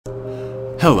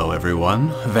Hello everyone,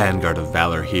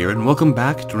 VanguardOfValor here, and welcome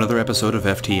back to another episode of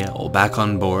FTL, back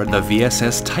on board the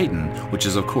VSS Titan, which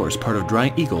is of course part of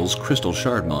DryEagle's Crystal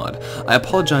Shard mod. I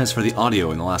apologize for the audio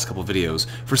in the last couple videos.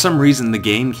 For some reason the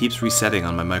gain keeps resetting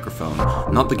on my microphone.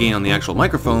 Not the gain on the actual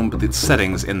microphone, but the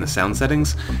settings in the sound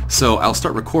settings. So I'll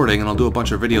start recording and I'll do a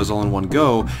bunch of videos all in one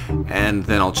go, and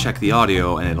then I'll check the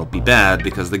audio and it'll be bad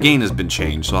because the gain has been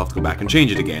changed, so I'll have to go back and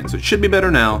change it again. So it should be better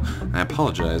now. I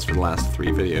apologize for the last 3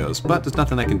 videos, but there's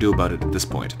nothing I can do about it at this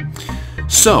point.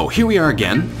 So, here we are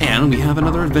again, and we have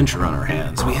another adventure on our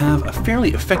hands. We have a fairly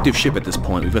effective ship at this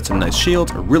point. We've got some nice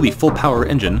shields, a really full power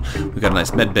engine. We've got a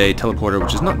nice medbay teleporter,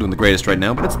 which is not doing the greatest right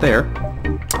now, but it's there.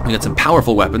 We got some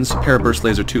powerful weapons, a pair of burst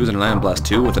laser 2s and an ion blast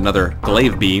 2 with another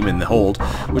glaive beam in the hold,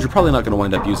 which we're probably not going to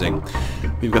wind up using.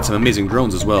 We've got some amazing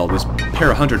drones as well. This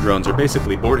pair of hunter drones are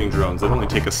basically boarding drones that only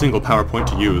take a single power point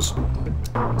to use,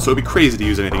 so it'd be crazy to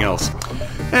use anything else.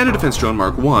 And a defense drone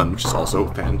Mark 1, which is also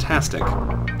fantastic.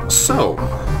 So,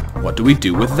 what do we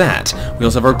do with that? We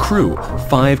also have our crew.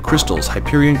 5 crystals.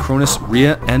 Hyperion, Cronus,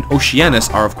 Rhea, and Oceanus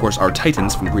are of course our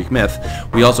titans from Greek myth.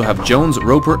 We also have Jones,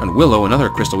 Roper, and Willow, another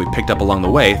crystal we picked up along the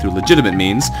way through legitimate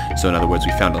means. So in other words,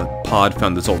 we found a pod,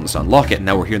 found the Zoltan Sun locket, and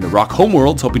now we're here in the Rock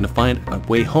homeworlds hoping to find a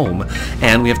way home.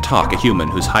 And we have Talk, a human,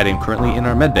 who's hiding currently in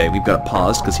our medbay. We've got it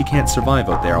paused because he can't survive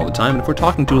out there all the time, and if we're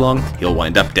talking too long, he'll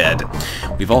wind up dead.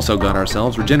 We've also got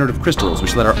ourselves regenerative crystals,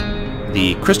 which let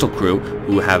the crystal crew,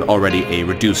 who have already a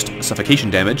reduced suffocation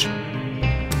damage,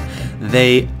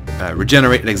 they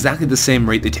regenerate at exactly the same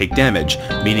rate they take damage,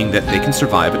 meaning that they can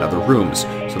survive in other rooms.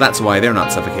 So that's why they're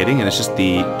not suffocating, and it's just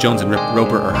the Jones and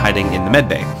Roper are hiding in the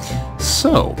medbay.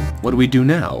 So, what do we do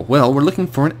now? Well, we're looking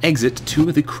for an exit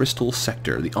to the crystal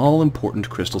sector, the all-important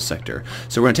crystal sector.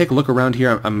 So we're going to take a look around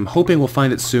here. I'm hoping we'll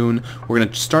find it soon. We're going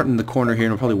to start in the corner here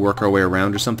and we'll probably work our way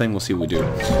around or something. We'll see what we do.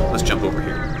 Let's jump over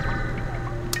here.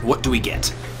 What do we get?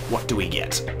 What do we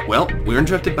get? Well, we're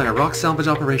interrupted by a rock salvage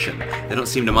operation. They don't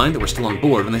seem to mind that we're still on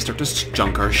board when they start to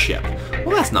junk our ship.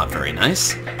 Well, that's not very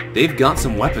nice. They've got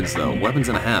some weapons, though. Weapons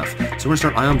and a half. So we're going to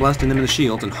start ion blasting them in the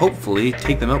shield and hopefully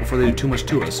take them out before they do too much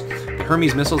to us. The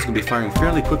Hermes missile's going to be firing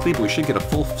fairly quickly, but we should get a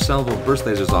full salvo of burst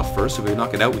lasers off first. So if we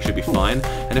knock it out, we should be fine.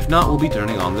 And if not, we'll be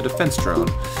turning on the defense drone.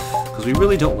 Because we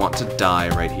really don't want to die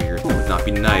right here. That would not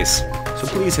be nice. So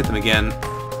please hit them again.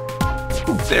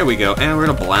 There we go, and we're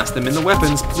gonna blast them in the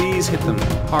weapons. Please hit them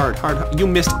hard, hard, hard. You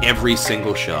missed every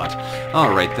single shot.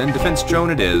 Alright then, defense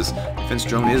drone it is. Defense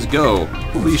drone is go.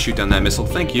 Please shoot down that missile,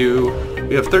 thank you.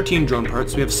 We have 13 drone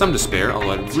parts, we have some to spare,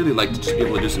 although I'd really like to just be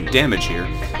able to do some damage here.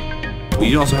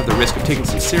 We also have the risk of taking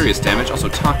some serious damage. Also,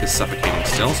 Talk is suffocating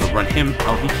still, so run him.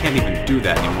 Oh, he can't even do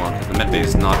that anymore because the medbay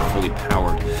is not fully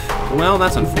powered. Well,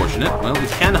 that's unfortunate. Well, we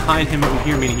can hide him out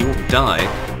here, meaning he won't die,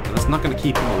 but that's not going to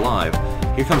keep him alive.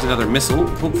 Here comes another missile.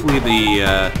 Hopefully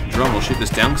the drone will shoot this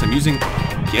down because I'm using...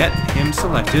 Get him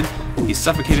selected. He's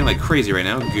suffocating like crazy right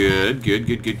now. Good, good,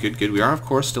 good, good, good, good. We are, of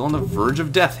course, still on the verge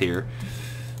of death here.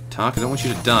 Talk, I don't want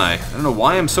you to die. I don't know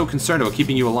why I'm so concerned about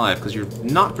keeping you alive, because you're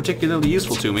not particularly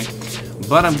useful to me.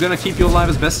 But I'm going to keep you alive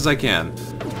as best as I can.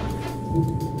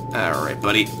 Alright,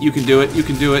 buddy. You can do it. You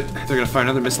can do it. They're going to fire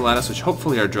another missile at us, which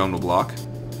hopefully our drone will block.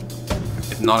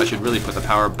 If not, I should really put the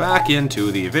power back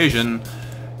into the evasion.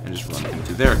 And just run him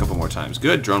through there a couple more times.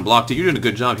 Good, drone blocked it. You're doing a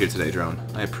good job here today, drone.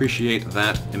 I appreciate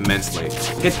that immensely.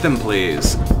 Hit them,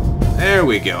 please. There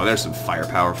we go. There's some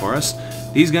firepower for us.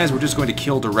 These guys we're just going to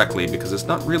kill directly because it's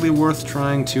not really worth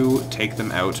trying to take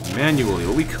them out manually.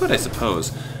 Well, we could, I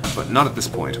suppose, but not at this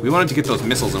point. We wanted to get those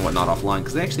missiles and whatnot offline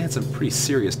because they actually had some pretty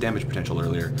serious damage potential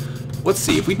earlier. Let's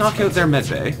see. If we knock out their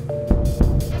medbay...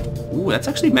 Ooh, that's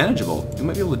actually manageable. We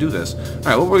might be able to do this.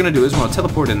 Alright, what we're going to do is we're going to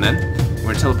teleport in then.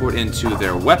 We're going to teleport into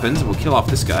their weapons, and we'll kill off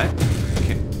this guy.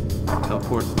 Okay.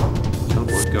 Teleport.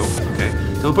 Teleport, go. Okay.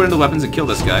 Teleport into weapons and kill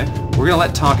this guy. We're going to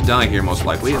let Talk die here, most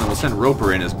likely, and then we'll send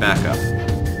Roper in as backup.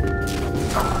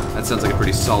 That sounds like a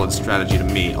pretty solid strategy to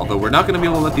me, although we're not going to be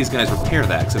able to let these guys repair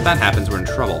that, because if that happens, we're in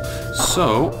trouble.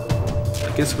 So,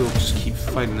 I guess we'll just keep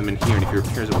fighting them in here, and if he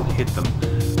repairs it, we'll hit them.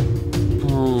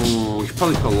 We should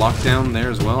probably put a lockdown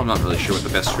there as well. I'm not really sure what the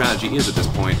best strategy is at this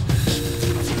point.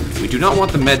 We do not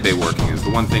want the medbay working, is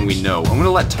the one thing we know. I'm going to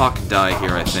let Talk die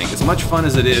here, I think. As much fun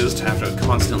as it is to have to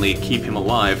constantly keep him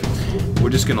alive,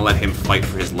 we're just going to let him fight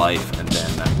for his life, and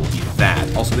then that will be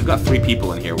that. Also, they've got 3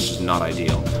 people in here, which is not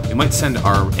ideal. We might send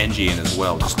our NG in as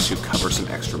well, just to cover some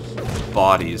extra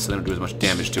bodies, so they don't do as much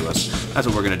damage to us. That's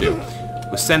what we're going to do.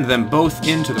 We'll send them both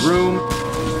into the room.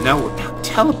 Now,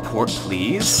 teleport,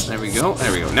 please. There we go.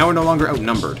 There we go. Now we're no longer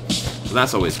outnumbered, so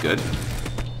that's always good.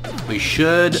 We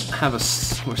should have a...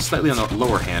 We're slightly on the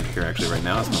lower hand here, actually, right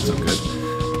now. That's not so good.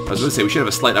 was going to say we should have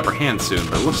a slight upper hand soon,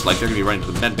 but it looks like they're going to be running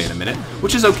to the medbay in a minute,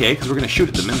 which is okay, because we're going to shoot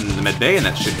at them in the medbay, and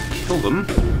that should kill them.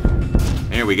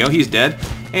 There we go, he's dead.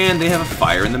 And they have a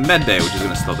fire in the medbay, which is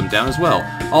going to slow them down as well.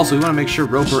 Also, we want to make sure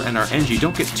Roper and our NG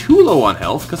don't get too low on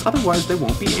health, because otherwise they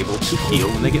won't be able to heal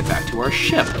when they get back to our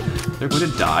ship. They're going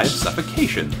to die of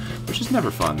suffocation, which is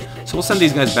never fun. So we'll send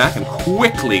these guys back and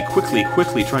quickly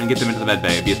try and get them into the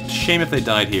medbay. It'd be a shame if they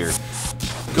died here.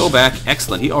 Go back.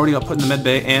 Excellent. He already got put in the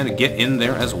medbay and get in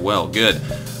there as well. Good.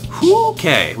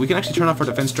 Okay. We can actually turn off our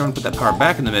defense drone, put that power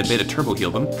back in the medbay to turbo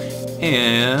heal them.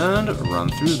 And run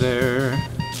through there.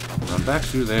 Run back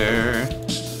through there.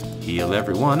 Heal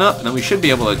everyone up. And then we should be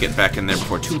able to get back in there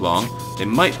before too long. They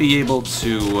might be able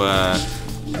to,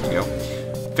 there we go,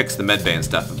 fix the medbay and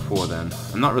stuff before then.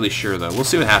 I'm not really sure, though. We'll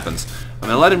see what happens. I'm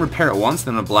going to let him repair it once,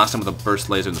 then I'm going to blast him with a burst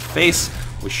laser in the face.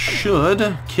 We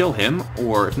should kill him,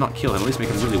 or if not kill him, at least make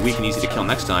him really weak and easy to kill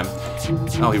next time.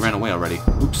 Oh, he ran away already.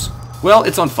 Oops. Well,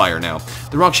 it's on fire now.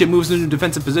 The rock ship moves into a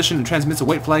defensive position and transmits a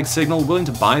white flag signal willing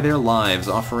to buy their lives,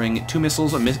 offering 2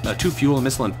 missiles, 2 fuel, a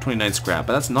missile, and 29 scrap.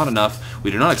 But that's not enough.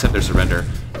 We do not accept their surrender.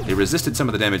 They resisted some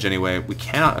of the damage anyway. We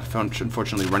cannot,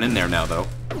 unfortunately, run in there now, though,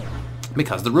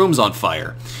 because the room's on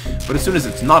fire. But as soon as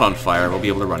it's not on fire, we'll be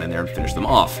able to run in there and finish them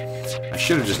off. I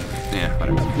should have just...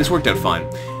 whatever. This worked out fine.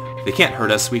 They can't hurt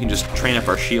us. We can just train up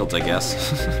our shields, I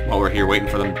guess, while we're here waiting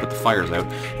for them to put the fires out.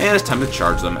 And it's time to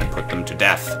charge them and put them to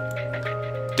death.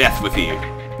 Death with you.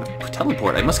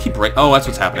 Teleport. I must keep right... Oh, that's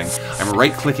what's happening. I'm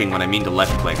right-clicking when I mean to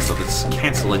left-click, so it's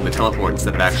canceling the teleport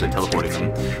instead of actually teleporting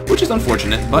them, which is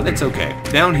unfortunate, but it's okay.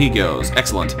 Down he goes.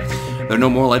 Excellent. There are no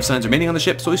more life signs remaining on the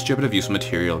ship, so we strip it of useful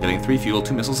material, getting 3 fuel,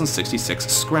 2 missiles, and 66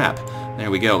 scrap.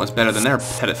 There we go. That's better than their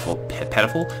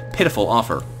pitiful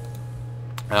offer.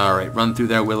 Alright, run through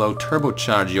there, Willow,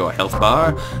 turbocharge your health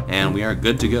bar, and we are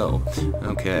good to go.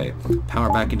 Okay, power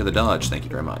back into the Dodge, thank you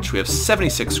very much. We have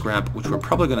 76 scrap, which we're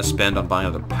probably going to spend on buying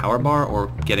another power bar, or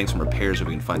getting some repairs if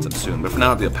we can find some soon. But for now,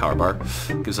 I'll do a power bar.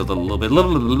 Gives us a little bit,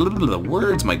 the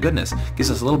words, my goodness,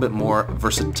 gives us a little bit more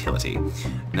versatility.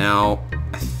 Now,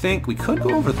 I think we could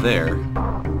go over there.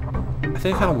 I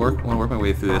think I kind of want to work my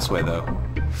way through this way, though.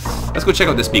 Let's go check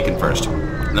out this beacon first,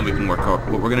 and then we can work out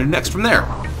what we're going to do next from there.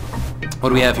 What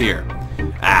do we have here?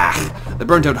 Ah! The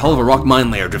burnt-out hull of a rock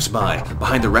mine layer drifts by.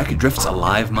 Behind the wreck drifts a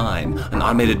live mine, an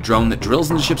automated drone that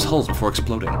drills into ship's hulls before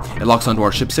exploding. It locks onto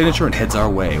our ship's signature and heads our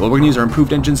way. Well, we're going to use our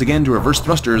improved engines again to reverse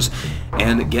thrusters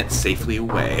and get safely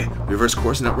away. Reverse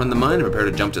course and outrun the mine and prepare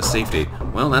to jump to safety.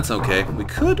 Well, that's okay. We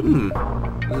could...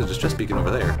 There's a distress beacon over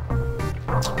there.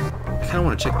 I kind of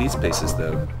want to check these spaces,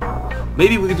 though.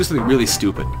 Maybe we could do something really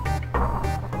stupid.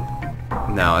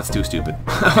 No, that's too stupid.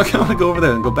 I want to go over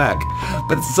there and go back.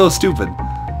 But it's so stupid.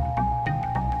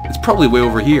 It's probably way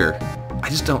over here. I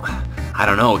just don't... I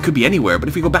don't know. It could be anywhere. But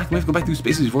if we go back, we have to go back through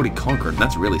spaces we've already conquered. And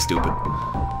that's really stupid.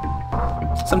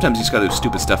 Sometimes you just gotta do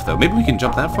stupid stuff, though. Maybe we can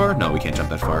jump that far? No, we can't jump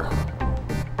that far.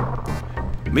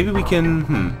 Maybe we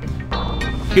can...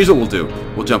 Here's what we'll do.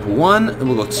 We'll jump 1, and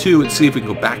we'll go 2, and see if we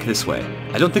can go back this way.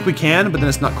 I don't think we can, but then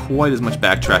it's not quite as much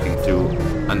backtracking through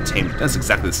Untamed. That's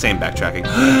exactly the same backtracking.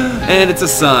 And it's a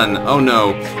sun! Oh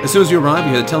no. As soon as you arrive,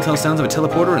 you hear the telltale sounds of a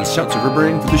teleporter and shouts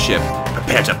reverberating through the ship.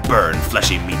 Prepare to burn,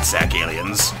 fleshy meat sack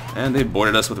aliens. And they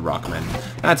boarded us with rockmen.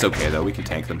 That's okay, though. We can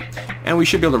tank them. And we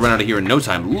should be able to run out of here in no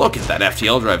time. Look at that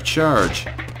FTL drive charge!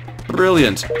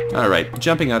 Brilliant. Alright,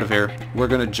 jumping out of here. We're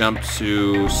going to jump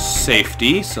to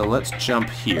safety, so let's jump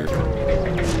here.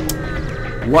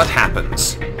 What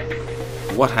happens?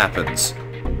 What happens?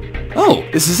 Oh,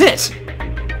 this is it!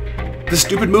 The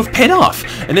stupid move paid off!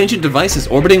 An ancient device is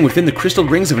orbiting within the crystal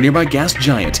rings of a nearby gas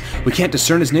giant. We can't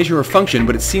discern its nature or function,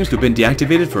 but it seems to have been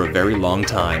deactivated for a very long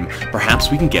time.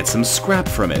 Perhaps we can get some scrap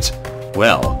from it.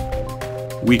 Well...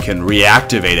 we can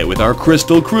reactivate it with our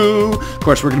crystal crew. Of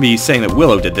course, we're going to be saying that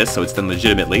Willow did this, so it's done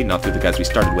legitimately, not through the guys we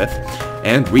started with.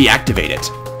 And reactivate it.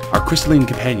 Our crystalline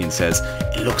companion says,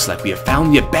 "It looks like we have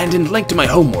found the abandoned link to my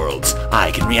homeworlds. I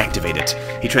can reactivate it."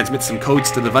 He transmits some codes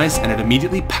to the device, and it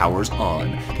immediately powers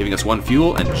on, giving us 1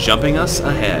 fuel and jumping us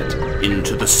ahead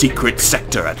into the secret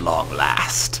sector at long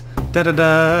last.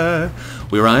 Da-da-da!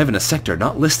 We arrive in a sector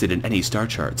not listed in any star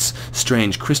charts.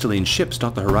 Strange crystalline ships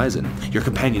dot the horizon. Your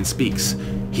companion speaks.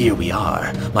 "Here we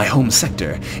are, my home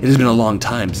sector. It has been a long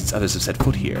time since others have set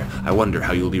foot here. I wonder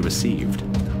how you will be received."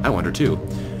 I wonder too.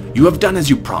 "You have done as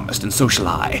you promised, and so shall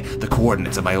I. The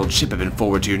coordinates of my old ship have been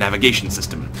forwarded to your navigation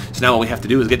system. So now all we have to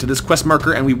do is get to this quest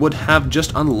marker, and we would have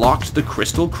just unlocked the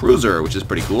crystal cruiser, which is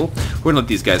pretty cool. We're gonna let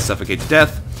these guys suffocate to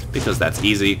death, because that's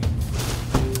easy.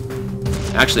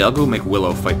 Actually, I'll go make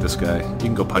Willow fight this guy. You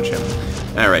can go punch him.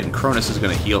 Alright, and Cronus is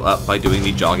going to heal up by doing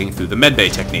the jogging through the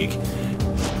medbay technique.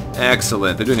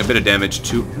 Excellent. They're doing a bit of damage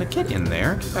to... Now get in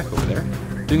there. Get back over there.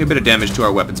 Doing a bit of damage to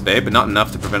our weapons bay, but not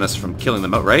enough to prevent us from killing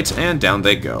them outright, and down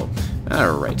they go.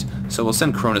 Alright. So we'll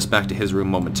send Cronus back to his room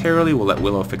momentarily. We'll let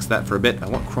Willow fix that for a bit. I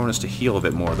want Cronus to heal a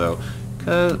bit more, though.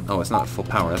 Oh, it's not full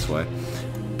power, that's why.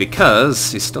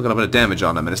 Because he's still got a bit of damage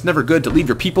on him, and it's never good to leave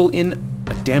your people in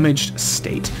a damaged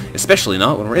state. Especially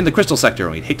not when we're in the crystal sector,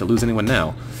 and we'd hate to lose anyone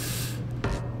now.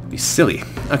 Be silly.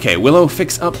 Okay, Willow,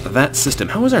 fix up that system.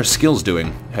 How is our skills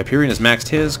doing? Hyperion has maxed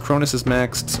his, Cronus is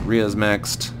maxed, Rhea is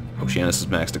maxed, Oceanus is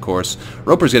maxed, of course.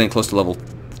 Roper's getting close to level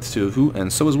 2,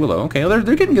 and so is Willow. Okay,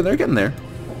 they're getting there.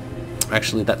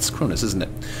 Actually, that's Cronus, isn't it?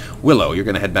 Willow, you're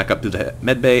going to head back up to the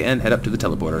medbay and head up to the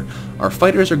teleporter. Our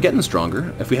fighters are getting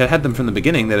stronger. If we had had them from the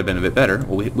beginning, they'd have been a bit better.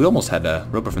 Well, we almost had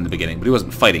Roper from the beginning, but he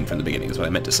wasn't fighting from the beginning, is what I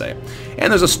meant to say.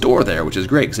 And there's a store there, which is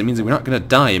great, because it means that we're not going to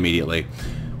die immediately.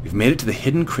 We've made it to the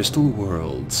hidden crystal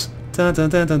worlds. Dun, dun,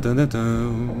 dun, dun, dun, dun,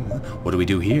 dun. What do we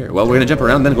do here? Well, we're going to jump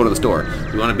around, then go to the store.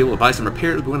 We want to be able to buy some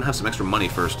repairs, but we want to have some extra money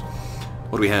first.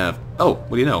 What do we have? Oh,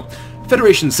 what do you know?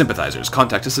 Federation sympathizers,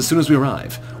 contact us as soon as we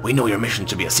arrive. We know your mission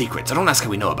to be a secret, so don't ask how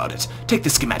we know about it. Take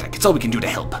this schematic, it's all we can do to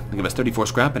help. They give us 34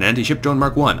 scrap and an anti-ship drone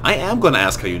Mark 1. I am going to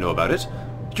ask how you know about it.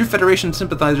 Your Federation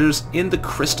sympathizers in the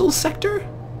crystal sector?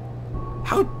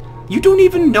 How? You don't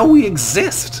even know we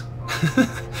exist.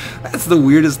 That's the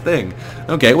weirdest thing.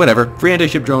 Okay, whatever. Free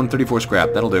anti-ship drone, 34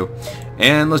 scrap. That'll do.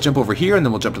 And let's jump over here, and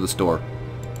then we'll jump to the store.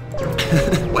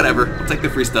 Whatever. We'll take the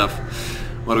free stuff.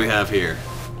 What do we have here?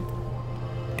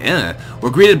 Yeah,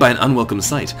 we're greeted by an unwelcome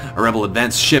sight. A rebel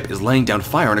advanced ship is laying down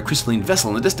fire on a crystalline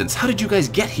vessel in the distance. How did you guys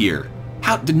get here?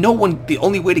 How did no one... The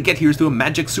only way to get here is through a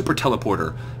magic super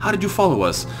teleporter. How did you follow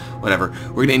us? Whatever.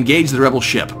 We're going to engage the rebel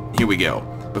ship. Here we go.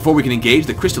 Before we can engage,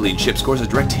 the crystalline ship scores a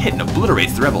direct hit and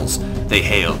obliterates the rebels. They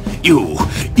hail, You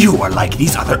are like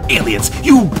these other aliens!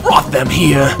 You brought them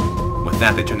here! With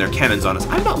that, they turn their cannons on us.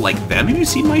 I'm not like them. Have you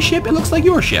seen my ship? It looks like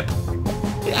your ship.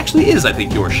 It actually is, I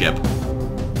think, your ship.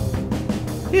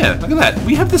 Yeah, look at that.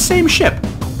 We have the same ship.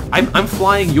 I'm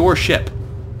flying your ship.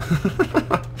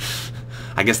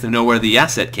 I guess they know where the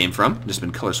asset came from. Just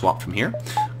been color swapped from here.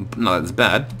 Not as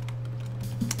bad.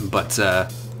 But,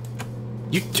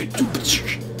 you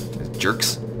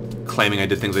jerks, claiming I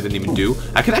did things I didn't even do.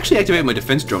 I could actually activate my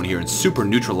defense drone here and super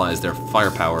neutralize their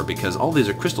firepower because all these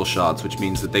are crystal shots, which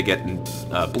means that they get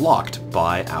blocked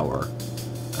by our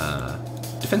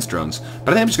defense drones. But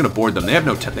I think I'm just going to board them. They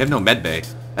have no med bay.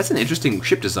 That's an interesting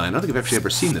ship design. I don't think I've actually ever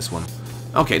seen this one.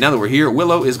 Okay, now that we're here,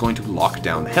 Willow is going to lock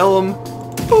down Helm.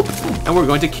 Boop! And we're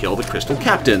going to kill the crystal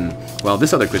captain. While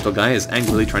this other crystal guy is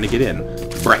angrily trying to get in.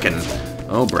 Brecken.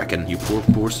 Oh, Brecken, you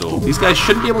poor soul. These guys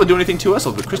shouldn't be able to do anything to us,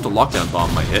 although the crystal lockdown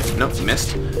bomb might hit. Nope,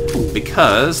 missed.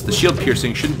 Because the shield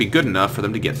piercing shouldn't be good enough for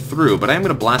them to get through, but I am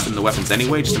going to blast them the weapons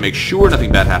anyway, just to make sure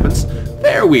nothing bad happens.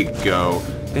 There we go.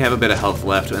 They have a bit of health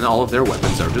left, and all of their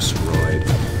weapons are destroyed.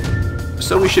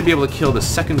 So we should be able to kill the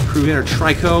second crewmaster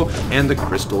Trico, and the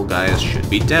crystal guys should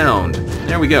be downed.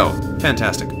 There we go.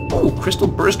 Fantastic. Oh, Crystal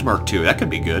Burst Mark II. That could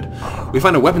be good. We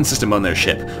find a weapon system on their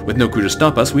ship. With no crew to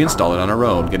stop us, we install it on our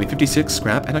own, getting 56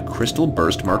 scrap and a Crystal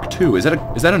Burst Mark II. Is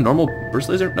that a normal burst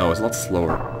laser? No, it's a lot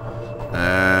slower.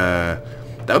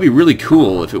 That would be really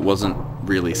cool if it wasn't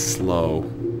really slow.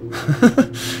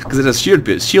 Because it has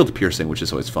shield piercing, which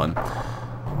is always fun.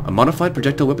 A modified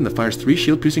projectile weapon that fires 3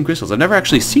 shield-piercing crystals. I've never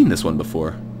actually seen this one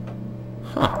before.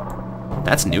 Huh.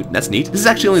 That's new. That's neat. This is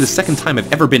actually only the second time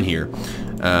I've ever been here.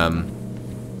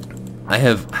 I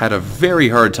have had a very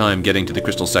hard time getting to the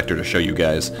crystal sector to show you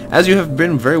guys, as you have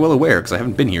been very well aware, because I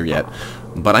haven't been here yet.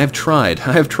 But I have tried.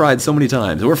 I have tried so many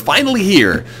times. We're finally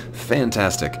here!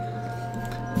 Fantastic.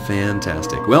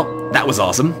 Fantastic. Well, that was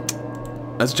awesome.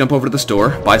 Let's jump over to the store,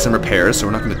 buy some repairs, so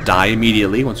we're not going to die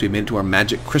immediately once we've made it to our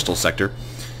magic crystal sector.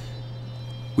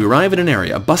 We arrive in an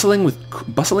area bustling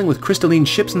with crystalline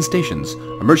ships and stations.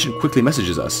 A merchant quickly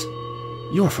messages us.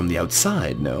 You're from the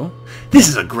outside, no? This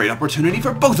is a great opportunity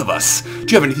for both of us! Do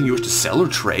you have anything you wish to sell or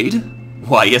trade?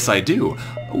 Why, yes I do.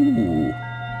 Ooh,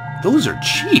 those are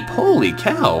cheap, holy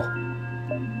cow!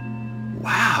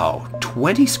 Wow,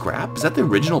 20 scrap? Is that the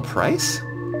original price?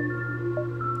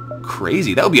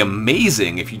 Crazy, that would be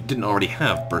amazing if you didn't already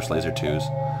have burst laser 2s.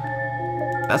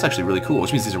 That's actually really cool,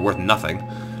 which means these are worth nothing.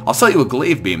 I'll sell you a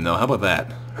glaive beam, though. How about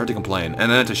that? Hard to complain.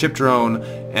 And then a ship drone,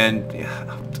 and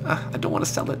I don't want to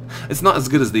sell it. It's not as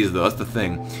good as these, though. That's the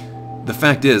thing. The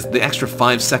fact is, the extra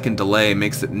 5-second delay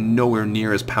makes it nowhere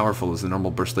near as powerful as the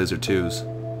normal burst laser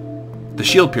 2s. The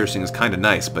shield piercing is kind of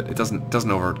nice, but it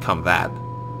doesn't overcome that.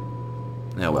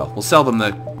 Yeah, well, we'll sell them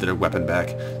their weapon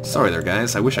back. Sorry there,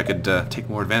 guys. I wish I could take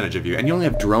more advantage of you. And you only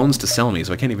have drones to sell me,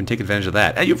 so I can't even take advantage of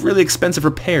that. And you have really expensive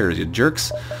repairs, you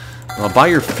jerks. I'll buy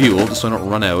your fuel, just so I don't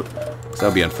run out, because that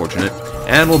would be unfortunate.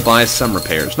 And we'll buy some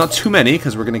repairs. Not too many,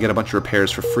 because we're going to get a bunch of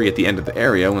repairs for free at the end of the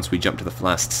area once we jump to the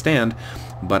last stand,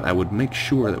 but I would make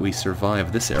sure that we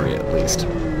survive this area at least.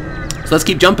 So let's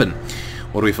keep jumping.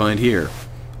 What do we find here?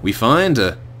 We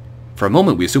find for a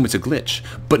moment we assume it's a glitch,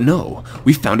 but no,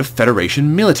 we found a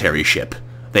Federation military ship.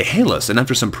 They hail us, and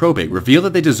after some probing, reveal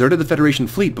that they deserted the Federation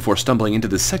fleet before stumbling into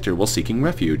this sector while seeking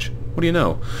refuge. What do you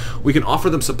know? We can offer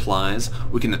them supplies,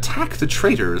 we can attack the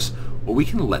traitors, or we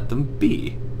can let them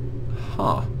be.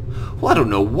 Huh. Well, I don't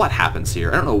know what happens here.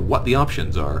 I don't know what the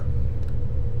options are.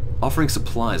 Offering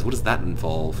supplies, what does that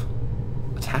involve?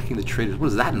 Attacking the traitors, what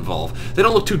does that involve? They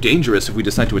don't look too dangerous if we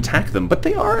decide to attack them, but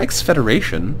they are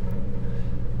ex-Federation.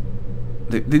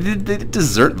 They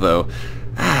desert, though.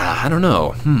 I don't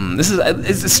know. This is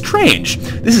it's strange.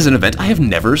 This is an event I have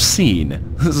never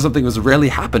seen. This is something that's rarely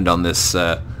happened on this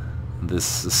this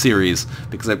series,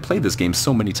 because I've played this game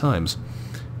so many times.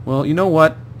 Well, you know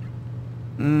what?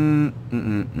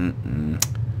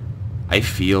 I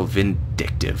feel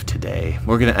vindictive today.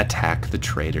 We're gonna attack the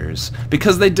traitors,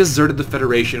 because they deserted the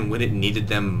Federation when it needed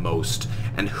them most.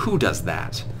 And who does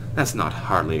that? That's not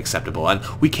hardly acceptable, and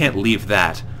we can't leave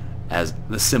that as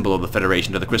the symbol of the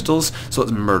Federation to the crystals, so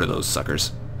let's murder those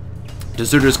suckers.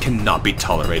 Deserters cannot be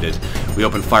tolerated. We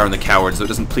open fire on the cowards, though it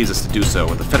doesn't please us to do so,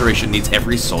 and the Federation needs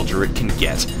every soldier it can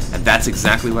get. And that's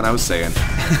exactly what I was saying.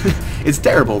 It's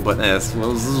terrible, but that's what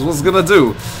it's gonna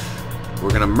do.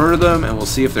 We're gonna murder them, and we'll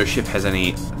see if their ship has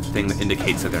anything that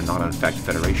indicates that they're not in fact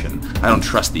Federation. I don't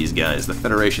trust these guys. The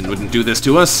Federation wouldn't do this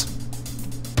to us.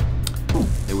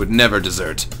 They would never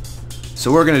desert.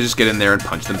 So we're going to just get in there and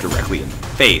punch them directly in the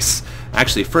face.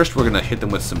 Actually, first we're going to hit them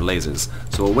with some lasers.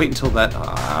 So we'll wait until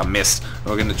that... missed.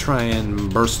 We're going to try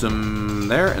and burst them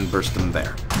there and burst them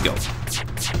there. Go.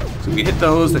 So we hit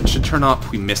those. That should turn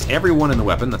off. We missed everyone in the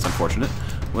weapon. That's unfortunate.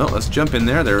 Well, let's jump in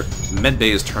there. Their med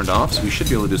bay is turned off, so we should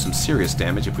be able to do some serious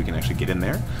damage if we can actually get in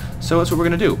there. So that's what we're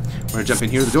going to do. We're going to jump in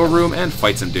here to the door room and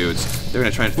fight some dudes. They're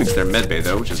going to try and fix their med bay,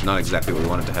 though, which is not exactly what we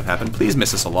wanted to have happen. Please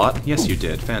miss us a lot. Yes, you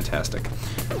did. Fantastic.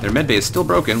 Their med bay is still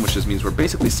broken, which just means we're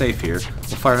basically safe here.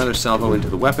 We'll fire another salvo into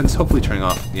the weapons, hopefully turning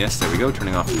off... Yes, there we go,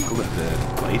 turning off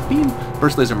the blade beam.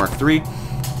 Burst laser Mark III.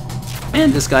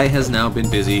 And this guy has now been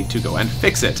busy to go and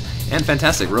fix it. And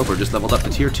fantastic, Roper just leveled up to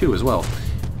tier 2 as well.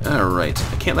 Alright,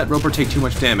 I can't let Roper take too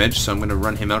much damage, so I'm going to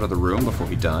run him out of the room before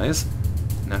he dies.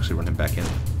 And actually run him back in.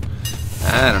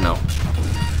 I don't know.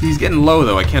 He's getting low,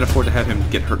 though. I can't afford to have him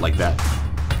get hurt like that.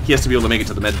 He has to be able to make it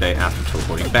to the med bay after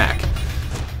teleporting back.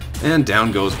 And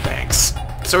down goes Banks.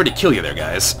 Sorry to kill you there,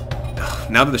 guys.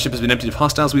 Now that the ship has been emptied of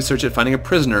hostiles, we search it, finding a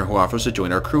prisoner who offers to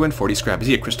join our crew and 40 scrap. Is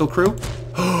he a crystal crew?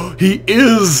 Oh, he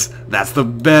is! That's the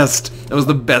best! That was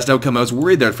the best outcome. I was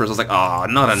worried there at first. I was like, oh,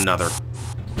 not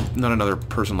another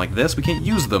person like this. We can't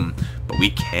use them. But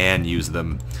we can use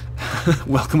them.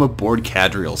 Welcome aboard,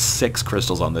 Cadriel. 6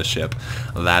 crystals on this ship.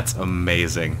 That's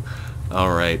amazing.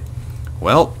 Alright.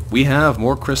 Well, we have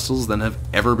more crystals than have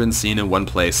ever been seen in one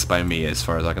place by me, as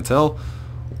far as I can tell.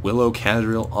 Willow,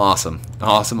 Cadriel, awesome.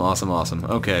 Awesome, awesome, awesome.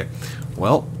 Okay.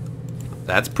 Well,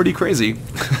 that's pretty crazy.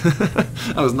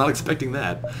 I was not expecting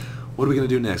that. What are we going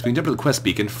to do next? We can jump to the quest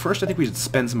beacon. First, I think we should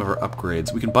spend some of our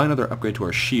upgrades. We can buy another upgrade to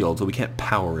our shield, so we can't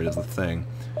power it as the thing.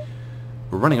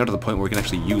 We're running out to the point where we can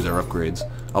actually use our upgrades.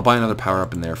 I'll buy another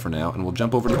power-up in there for now, and we'll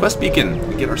jump over to the quest beacon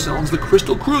and get ourselves the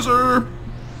Crystal Cruiser!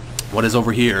 What is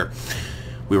over here?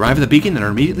 We arrive at the beacon and are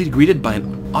immediately greeted by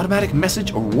an automatic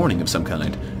message or warning of some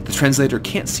kind. The translator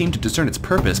can't seem to discern its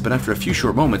purpose, but after a few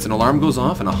short moments, an alarm goes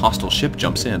off and a hostile ship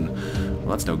jumps in.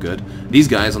 Well, that's no good. These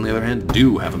guys, on the other hand,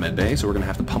 do have a medbay, so we're going to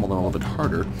have to pummel them a little bit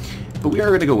harder. But we are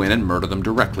going to go in and murder them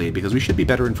directly, because we should be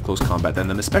better in close combat than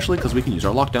them, especially because we can use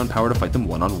our lockdown power to fight them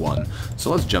one-on-one.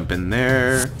 So let's jump in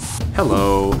there.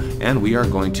 Hello. And we are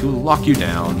going to lock you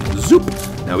down. Zoop!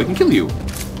 Now we can kill you.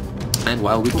 And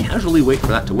while we casually wait for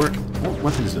that to work, what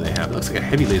weapons do they have? It looks like a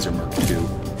heavy laser Mark II.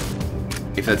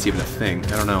 If that's even a thing.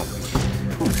 I don't know.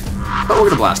 But we're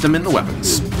going to blast them in the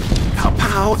weapons. Pow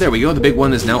pow! There we go. The big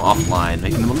one is now offline,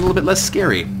 making them a little bit less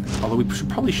scary. Although we should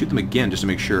probably shoot them again just to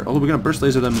make sure. Although we're going to burst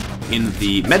laser them in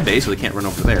the med bay so they can't run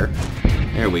over there.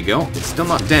 There we go. It's still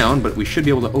not down, but we should be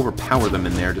able to overpower them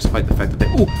in there despite the fact that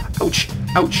they... Oh! Ouch!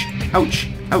 Ouch! Ouch!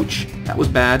 Ouch! That was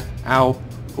bad. Ow.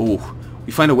 Oh.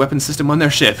 We find a weapon system on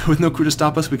their ship. With no crew to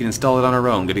stop us, we can install it on our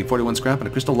own, getting 41 scrap and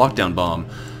a crystal lockdown bomb.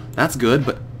 That's good,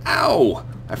 but... Ow!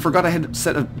 I forgot I had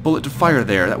set a bullet to fire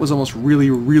there. That was almost really,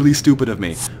 really stupid of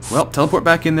me. Well, teleport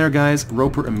back in there, guys.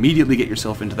 Roper, immediately get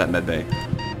yourself into that medbay.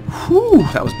 Whew!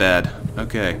 That was bad.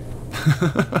 Okay.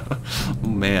 Oh,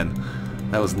 man.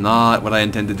 That was not what I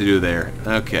intended to do there.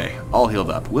 Okay, all healed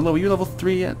up. Willow, are you level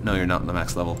 3 yet? No, you're not in the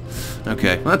max level.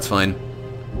 Okay, well, that's fine.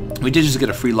 We did just get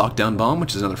a free lockdown bomb,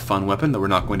 which is another fun weapon that we're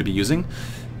not going to be using.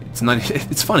 It's not.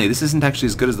 It's funny. This isn't actually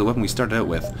as good as the weapon we started out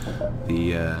with.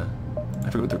 I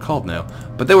forget what they're called now,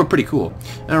 but they were pretty cool.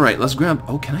 All right, let's grab.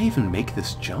 Oh, can I even make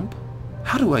this jump?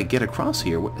 How do I get across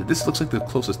here? This looks like the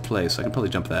closest place, so I can probably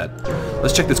jump that.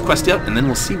 Let's check this quest out, and then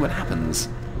we'll see what happens.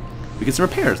 We get some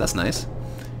repairs. That's nice.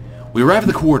 We arrive at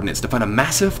the coordinates to find a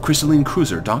massive crystalline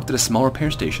cruiser docked at a small repair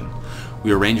station.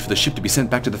 We arrange for the ship to be sent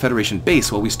back to the Federation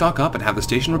base while we stock up and have the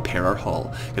station repair our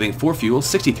hull, getting 4 fuel,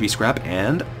 63 scrap,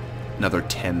 and another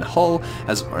 10 hull,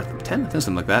 or 10?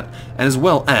 Something like that, and as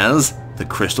well as the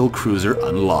crystal cruiser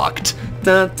unlocked.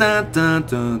 Da, da, da,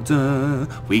 da, da.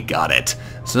 We got it.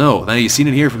 So, now you've seen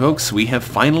it here, folks. We have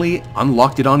finally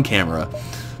unlocked it on camera.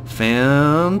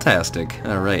 Fantastic.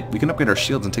 Alright, we can upgrade our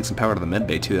shields and take some power to the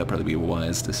medbay too. That'd probably be a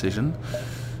wise decision.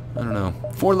 I don't know.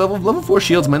 Level 4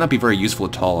 shields might not be very useful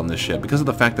at all on this ship because of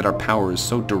the fact that our power is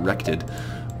so directed.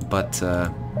 But, I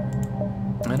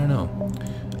don't know.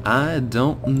 I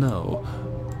don't know.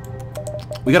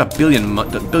 We got a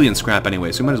billion scrap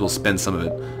anyway, so we might as well spend some of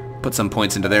it. Put some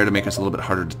points into there to make us a little bit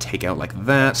harder to take out like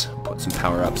that. Put some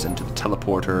power-ups into the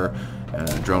teleporter.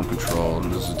 Drone control,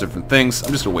 and those are different things.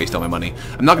 I'm just going to waste all my money.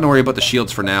 I'm not going to worry about the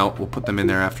shields for now. We'll put them in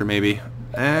there after, maybe.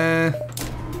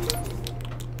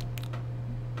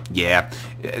 Yeah.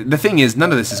 The thing is,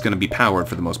 none of this is going to be powered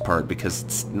for the most part, because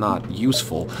it's not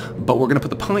useful. But we're going to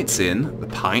put the pints in. The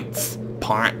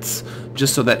parts,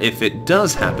 just so that if it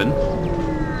does happen,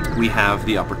 we have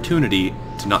the opportunity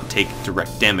to not take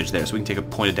direct damage there. So we can take a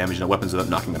point of damage in our weapons without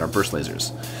knocking out our burst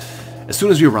lasers. As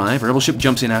soon as we arrive, a rebel ship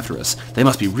jumps in after us. They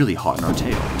must be really hot in our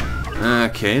tail.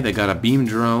 Okay, they got a beam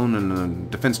drone and a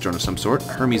defense drone of some sort,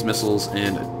 Hermes missiles,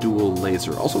 and a dual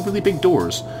laser. Also really big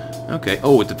doors. Okay,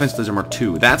 oh, a defense laser Mark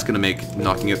II. That's going to make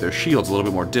knocking out their shields a little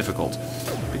bit more difficult,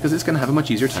 because it's going to have a much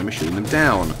easier time of shooting them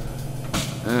down.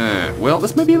 Well,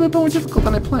 this may be a little bit more difficult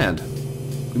than I planned.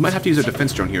 We might have to use our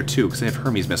defense drone here too, because they have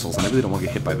Hermes missiles, and I really don't want to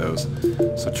get hit by those.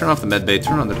 So turn off the medbay,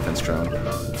 turn on the defense drone.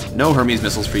 No Hermes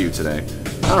missiles for you today.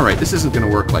 Alright, this isn't going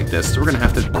to work like this, so we're going to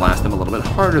have to blast them a little bit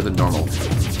harder than normal.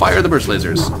 Fire the burst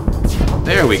lasers!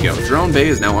 There we go, drone bay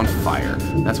is now on fire.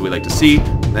 That's what we like to see.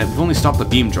 We've only stopped the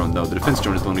beam drone though, the defense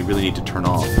drone is the one we really need to turn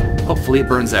off. Hopefully it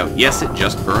burns out. Yes, it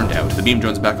just burned out. The beam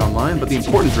drone's back online, but the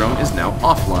important drone is now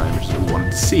offline, which is what we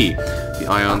wanted to see. The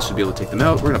ions should be able to take them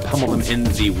out. We're going to pummel them in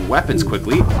the weapons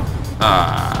quickly.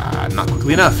 Not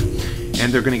quickly enough.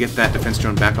 And they're going to get that defense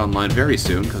drone back online very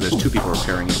soon, because there's 2 people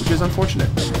repairing it, which is unfortunate.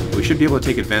 We should be able to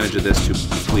take advantage of this to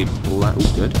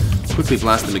quickly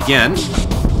blast them again.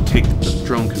 Take the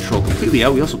drone control completely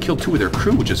out. We also killed 2 of their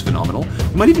crew, which is phenomenal.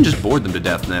 We might even just board them to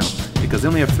death now, because they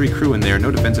only have 3 crew in there, no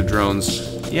defensive drones.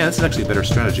 Yeah, this is actually a better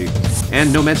strategy.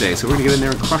 And no medbay, so we're going to get in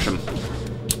there and crush them.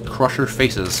 Crush their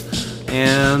faces.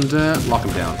 And lock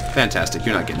them down. Fantastic.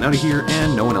 You're not getting out of here,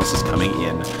 and no one else is coming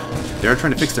in. They're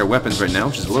trying to fix their weapons right now,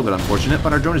 which is a little bit unfortunate,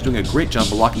 but our drone is doing a great job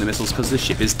blocking the missiles because the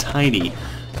ship is tiny.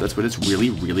 So that's what it's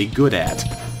really, really good at.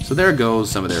 So there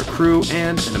goes some of their crew,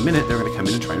 and in a minute they're going to come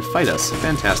in and try and fight us.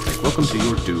 Fantastic. Welcome to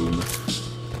your doom.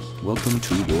 Welcome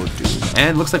to your doom.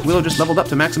 And looks like Willow just leveled up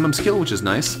to maximum skill, which is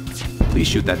nice. Please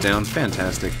shoot that down.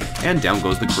 Fantastic. And down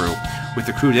goes the crew. With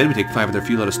the crew dead, we take 5 of their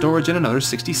fuel out of storage and another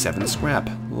 67 scrap.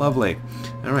 Lovely.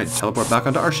 Alright, teleport back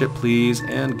onto our ship, please,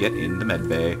 and get in the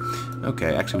medbay.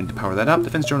 Okay, actually we need to power that up.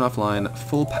 Defense drone offline.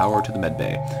 Full power to the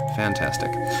medbay.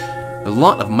 Fantastic. A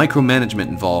lot of micromanagement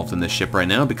involved in this ship right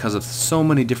now because of so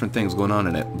many different things going on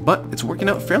in it. But it's working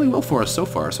out fairly well for us so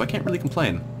far, so I can't really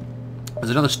complain. There's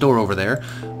another store over there.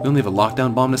 We only have a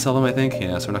lockdown bomb to sell them, I think.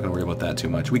 Yeah, so we're not going to worry about that too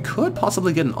much. We could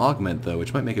possibly get an augment, though,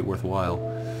 which might make it worthwhile.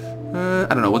 I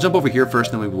don't know. We'll jump over here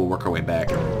first, and then we'll work our way back.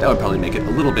 That would probably make it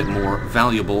a little bit more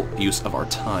valuable use of our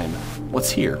time. What's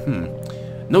here?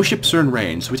 No ships are in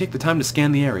range, so we take the time to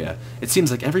scan the area. It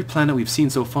seems like every planet we've seen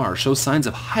so far shows signs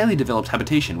of highly developed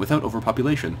habitation without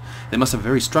overpopulation. They must have a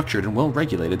very structured and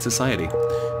well-regulated society.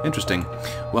 Interesting.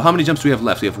 Well, how many jumps do we have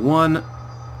left? We have 1,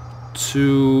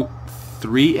 2,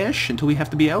 3-ish until we have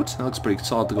to be out. That looks pretty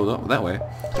solid to go that way.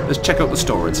 Let's check out the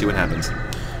store and see what happens.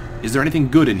 Is there anything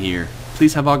good in here?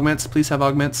 Please have augments. Please have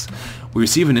augments. We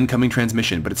receive an incoming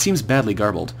transmission, but it seems badly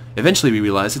garbled. Eventually we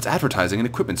realize it's advertising an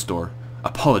equipment store.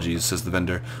 Apologies, says the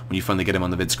vendor, when you finally get him on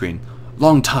the vid screen.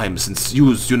 Long time since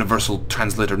used universal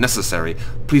translator necessary.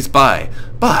 Please buy.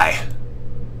 Buy!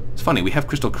 It's funny, we have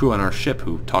Crystal crew on our ship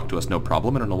who talk to us no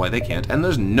problem. I don't know why they can't. And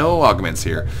there's no augments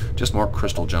here. Just more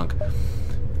crystal junk.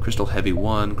 Crystal Heavy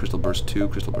 1, Crystal Burst 2,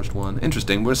 Crystal Burst 1.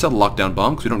 Interesting. We're going to sell the Lockdown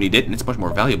Bomb because we don't need it, and it's much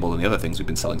more valuable than the other things we've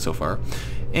been selling so far.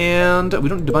 And we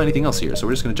don't need to buy anything else here, so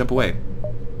we're just going to jump away.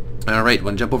 Alright, we're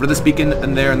going to jump over to this beacon,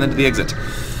 and there, and then to the exit.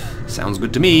 Sounds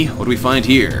good to me. What do we find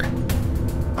here?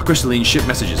 A crystalline ship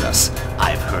messages us.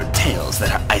 I've heard tales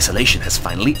that our isolation has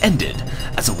finally ended.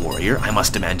 As a warrior, I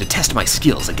must demand to test my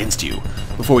skills against you.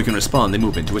 Before we can respond, they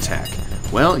move into attack.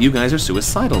 Well, you guys are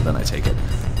suicidal then, I take it.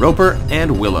 Roper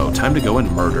and Willow, time to go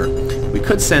and murder. We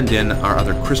could send in our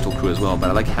other crystal crew as well, but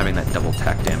I like having that double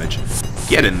attack damage.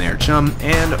 Get in there, chum,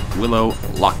 and Willow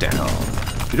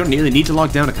lockdown. We don't really need to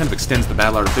lock down, it kind of extends the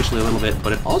battle artificially a little bit,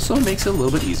 but it also makes it a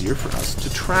little bit easier for us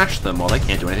to trash them while they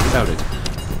can't do anything about it.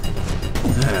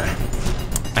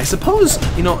 I suppose,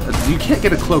 you know, you can't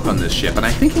get a cloak on this ship, and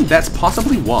I'm thinking that's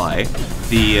possibly why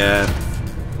the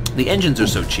engines are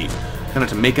so cheap. Kind of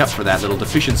to make up for that little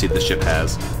deficiency the ship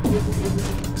has.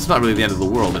 It's not really the end of the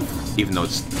world, even though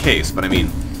it's the case, but I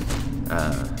mean,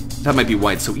 that might be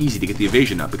why it's so easy to get the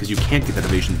evasion up, because you can't get that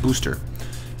evasion booster.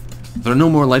 There are no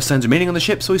more life signs remaining on the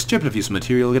ship, so we stripped of useful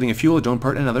material, getting a fuel, a drone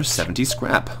part, and another 70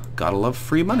 scrap. Gotta love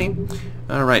free money.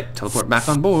 Alright, teleport back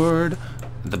on board.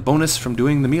 The bonus from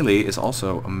doing the melee is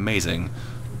also amazing.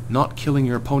 Not killing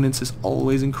your opponents is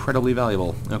always incredibly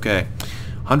valuable. Okay.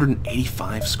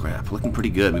 185 scrap, looking pretty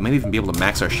good. We might even be able to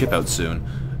max our ship out soon.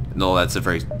 No, that's a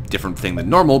very different thing than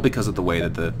normal because of the way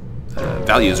that the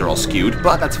values are all skewed,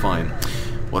 but that's fine.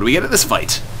 What do we get at this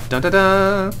fight?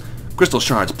 Dun-da-da! Crystal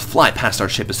shards fly past our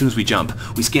ship as soon as we jump.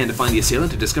 We scan to find the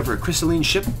assailant to discover a crystalline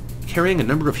ship carrying a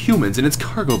number of humans in its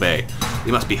cargo bay.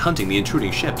 They must be hunting the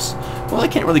intruding ships. Well, I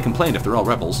can't really complain if they're all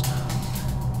rebels,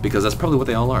 because that's probably what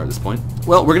they all are at this point.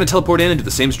 Well, we're going to teleport in and do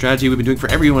the same strategy we've been doing for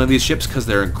every one of these ships, because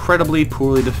they're incredibly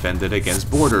poorly defended against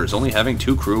boarders. Only having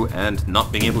 2 crew and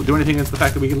not being able to do anything against the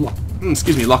fact that we can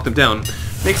lock them down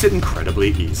makes it incredibly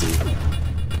easy.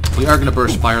 We are going to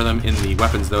burst fire them in the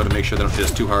weapons, though, to make sure they don't hit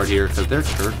us too hard here, because their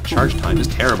charge time is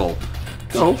terrible.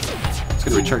 Go! It's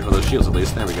going to recharge one of those shields at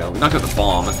least. There we go. We knocked out the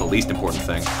bomb. That's the least important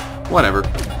thing. Whatever.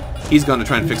 He's going to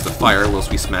try and fix the fire whilst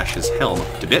we smash his helm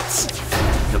to bits.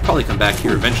 He'll probably come back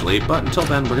here eventually, but until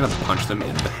then, we're going to punch them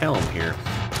in the helm here.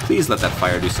 Please let that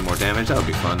fire do some more damage. That would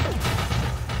be fun.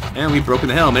 And we've broken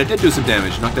the helm, and it did do some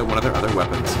damage. Knocked out one of their other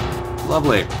weapons.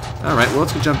 Lovely. Alright, well,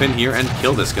 let's go jump in here and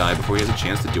kill this guy before he has a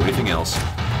chance to do anything else.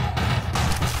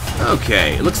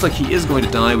 Okay, it looks like he is going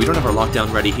to die. We don't have our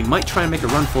lockdown ready. He might try and make a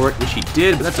run for it, which he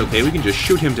did, but that's okay. We can just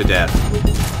shoot him to death.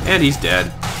 And he's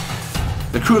dead.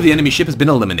 The crew of the enemy ship has been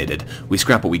eliminated. We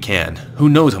scrap what we can. Who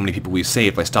knows how many people we've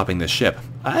saved by stopping this ship?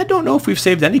 I don't know if we've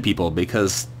saved any people,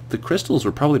 because the crystals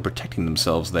were probably protecting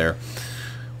themselves there.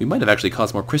 We might have actually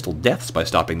caused more crystal deaths by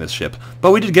stopping this ship.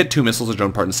 But we did get 2 missiles, a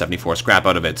drone part, and 74 scrap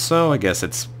out of it, so I guess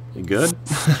it's good.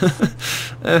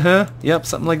 Yep,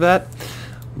 something like that.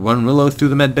 Run Willow through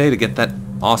the med bay to get that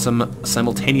awesome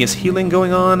simultaneous healing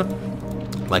going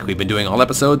on. Like we've been doing all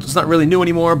episodes. It's not really new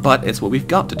anymore, but it's what we've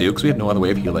got to do because we have no other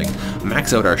way of healing.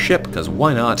 Max out our ship, because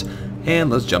why not? And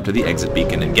let's jump to the exit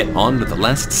beacon and get on to the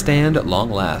last stand at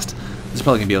long last. This is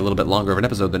probably going to be a little bit longer of an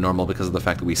episode than normal because of the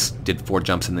fact that we did 4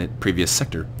 jumps in the previous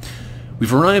sector.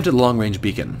 We've arrived at the long-range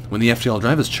beacon. When the FTL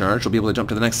drive is charged, we'll be able to jump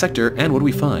to the next sector, and what do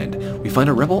we find? We find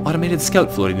a rebel automated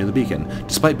scout floating near the beacon.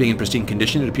 Despite being in pristine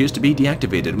condition, it appears to be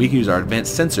deactivated. We can use our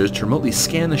advanced sensors to remotely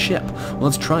scan the ship. Well,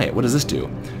 let's try it. What does this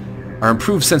do? Our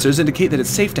improved sensors indicate that it's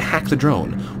safe to hack the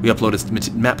drone. We upload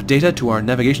its map data to our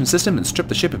navigation system and strip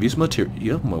the ship of useful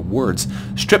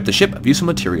Strip the ship of useful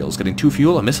materials, getting 2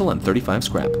 fuel, a missile, and 35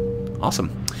 scrap.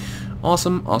 Awesome.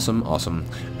 Awesome, awesome, awesome.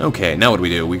 Okay, now what do we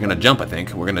do? We're gonna jump, I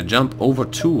think. We're gonna jump over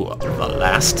to the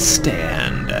last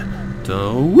stand.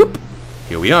 So, whoop!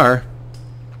 Here we are.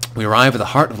 We arrive at the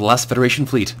heart of the last Federation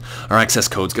fleet. Our access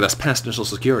codes get us past initial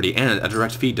security and a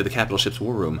direct feed to the capital ship's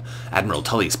war room. Admiral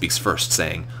Tully speaks first,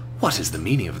 saying, "What is the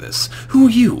meaning of this? Who are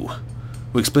you?"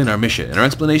 We explain our mission, and our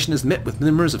explanation is met with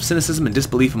murmurs of cynicism and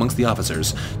disbelief amongst the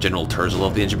officers. General Terzel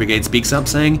of the Engine Brigade speaks up,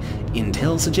 saying,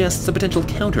 "Intel suggests a potential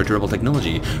counter to rebel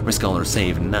technology. Risk all or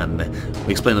save none."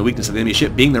 We explain the weakness of the enemy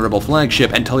ship being the rebel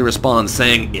flagship, and Tully responds,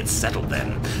 saying, "It's settled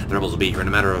then. The rebels will be here in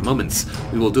a matter of moments.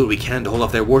 We will do what we can to hold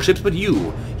off their warships, but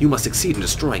you must succeed in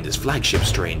destroying this flagship,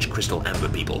 strange crystal amber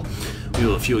people. We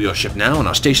will fuel your ship now, and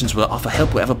our stations will offer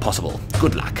help wherever possible.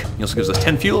 Good luck." He also gives us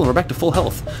 10 fuel, and we're back to full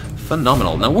health.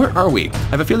 Phenomenal. Now, where are we?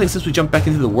 I have a feeling since we jumped back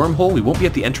into the wormhole, we won't be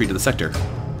at the entry to the sector.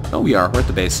 Oh, we are. We're at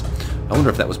the base. I wonder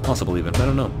if that was possible even. I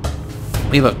don't know.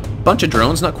 We have a bunch of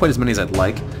drones, not quite as many as I'd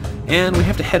like, and we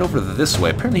have to head over this way.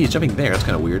 Apparently he's jumping there. That's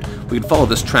kind of weird. We can follow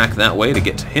this track that way to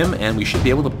get to him, and we should be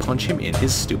able to punch him in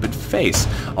his stupid face.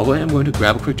 Although I am going to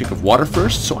grab a quick drink of water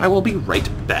first, so I will be right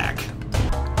back.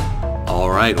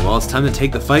 Alright, well it's time to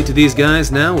take the fight to these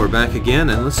guys now. We're back again,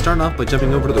 and let's start off by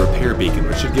jumping over to the repair beacon,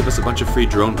 which should give us a bunch of free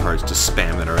drone parts to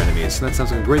spam at our enemies. So that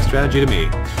sounds like a great strategy to me.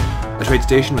 A trade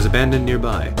station was abandoned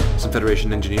nearby. Some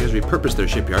Federation engineers repurposed their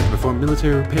shipyard to perform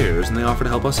military repairs, and they offered to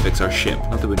help us fix our ship.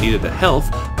 Not that we needed the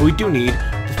health, but we do need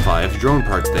the 5 drone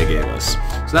parts they gave us.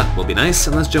 So that will be nice,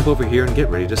 and let's jump over here and get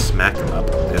ready to smack them up.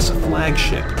 This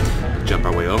flagship. Jump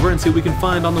our way over and see what we can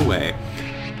find on the way.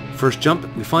 First jump,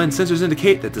 we find sensors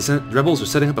indicate that the rebels are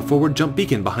setting up a forward jump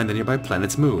beacon behind the nearby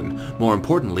planet's moon. More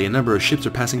importantly, a number of ships are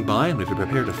passing by and we have to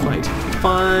prepare to fight.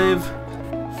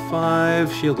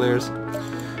 5 shield layers.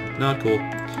 Not cool.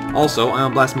 Also,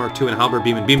 Ion Blast Mark II and Halberd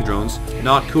Beam and Beam drones.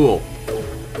 Not cool.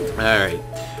 Alright.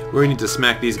 We're going to need to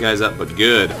smack these guys up, but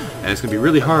good. And it's going to be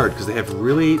really hard because they have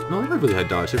really... No, they don't have really high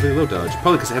dodge. They have really low dodge.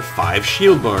 Probably because they have 5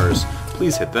 shield bars.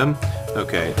 Please hit them.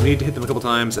 Okay, we need to hit them a couple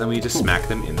times, and we need to smack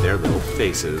them in their little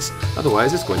faces.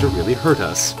 Otherwise, it's going to really hurt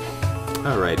us.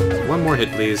 Alright, one more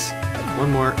hit, please. One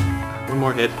more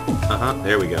hit.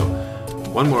 There we go.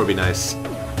 One more would be nice.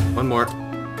 One more.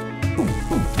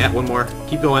 Yeah, one more.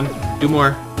 Keep going. Do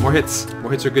more. More hits.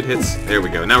 More hits are good hits. There we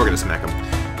go. Now we're going to smack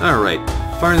them. Alright,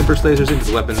 firing the burst lasers into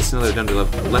the weapons. Now they're down to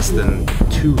less than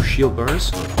 2 shield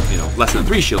bars. You know, less than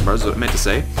 3 shield bars is what I meant to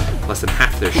say. Less than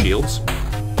half their shields.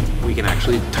 We can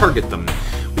actually target them.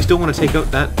 We still want to take out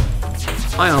that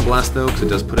Ion Blast though, because it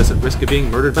does put us at risk of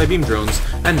being murdered by beam drones,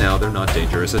 and now they're not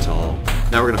dangerous at all.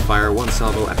 Now we're going to fire 1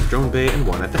 salvo at the drone bay and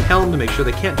 1 at the helm to make sure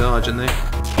they can't dodge and they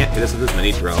can't hit us with as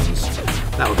many drones.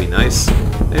 That would be nice.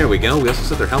 There we go. We also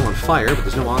set their helm on fire, but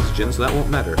there's no oxygen, so that won't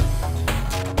matter.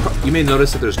 You may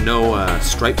notice that there's no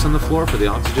stripes on the floor for the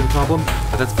oxygen problem,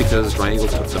 but that's because DryEagle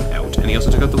took them out. And he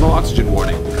also took out the low oxygen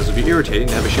warning, because it would be irritating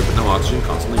to have a ship with no oxygen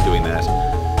constantly doing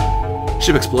that.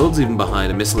 Ship explodes, leaving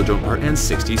behind a missile drone part and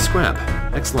 60 scrap.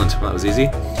 Excellent. Well, that was easy.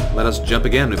 Let us jump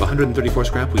again. We have 134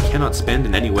 scrap we cannot spend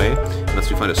in any way, unless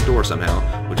we find a store somehow,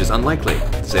 which is unlikely,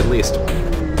 to say the least.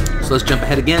 So let's jump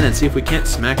ahead again and see if we can't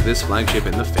smack this flagship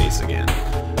in the face again.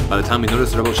 By the time we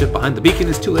notice the rebel ship behind the beacon,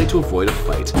 it's too late to avoid a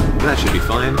fight. But that should be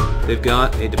fine. They've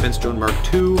got a defense drone Mark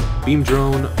II, beam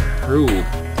drone,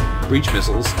 breach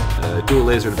missiles, dual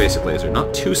laser and basic laser.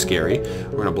 Not too scary.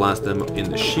 We're going to blast them in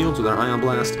the shields with our Ion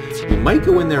Blast. We might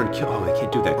go in there and kill... Oh, I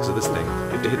can't do that because of this thing.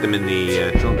 We have to hit them in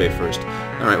the drone bay first.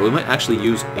 Alright, well, we might actually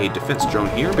use a defense drone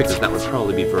here because that would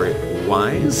probably be very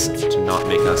wise to not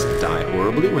make us die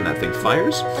horribly when that thing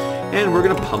fires. And we're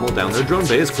going to pummel down their drone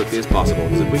bay as quickly as possible.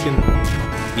 Because if we can...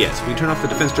 Yes, if we turn off the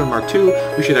defense drone Mark II,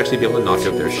 we should actually be able to knock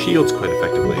out their shields quite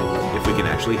effectively. If we can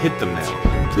actually hit them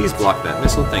now. Please block that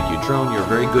missile. Thank you, drone. You're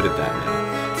very good at that now.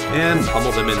 And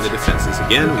pummel them in the defenses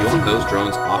again. We want those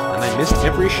drones off, and I missed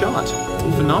every shot.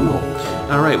 Phenomenal.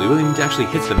 Alright, we really need to actually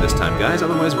hit them this time, guys.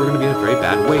 Otherwise, we're going to be in a very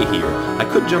bad way here. I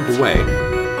could jump away.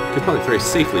 Could probably very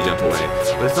safely jump away.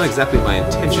 But it's not exactly my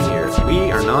intention here. We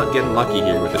are not getting lucky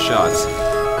here with the shots.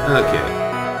 Okay.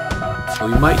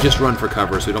 We might just run for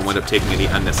cover so we don't wind up taking any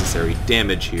unnecessary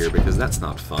damage here, because that's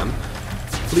not fun.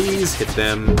 Please hit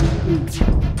them.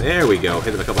 There we go.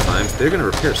 Hit them a couple times. They're going to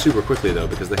repair super quickly, though,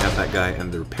 because they have that guy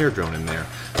and the repair drone in there.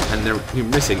 And you're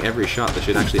missing every shot that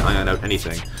should actually ion out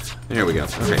anything. There we go.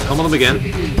 Okay, pummel them again.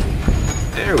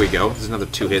 There we go. There's another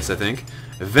 2 hits, I think.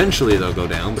 Eventually they'll go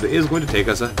down, but it is going to take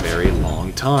us a very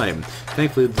long time.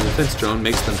 Thankfully, the defense drone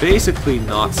makes them basically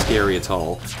not scary at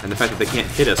all, and the fact that they can't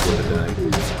hit us with it then.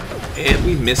 And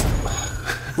we missed...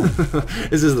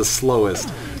 This is the slowest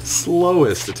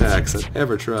attacks I've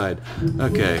ever tried.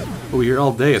 Okay, we'll be here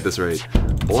all day at this rate.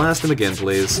 Blast them again,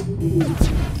 please.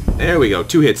 There we go,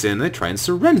 2 hits in, they try and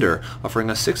surrender, offering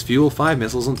us 6 fuel, 5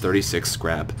 missiles, and 36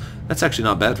 scrap. That's actually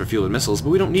not bad for fuel and missiles, but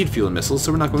we don't need fuel and missiles,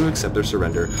 so we're not going to accept their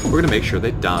surrender. We're going to make sure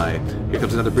they die. Here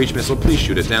comes another breach missile, please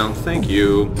shoot it down, thank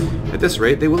you. At this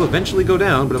rate, they will eventually go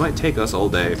down, but it might take us all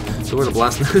day. So we're going to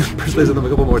blast burst laser them a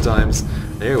couple more times.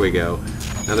 There we go.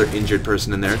 Another injured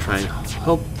person in there trying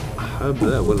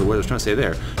what was I trying to say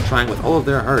there? Trying with all of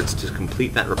their hearts to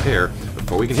complete that repair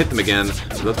before we can hit them again.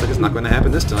 It looks like it's not going to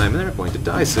happen this time, and they're going to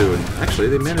die soon. Actually,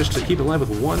 they managed to keep alive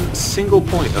with 1 single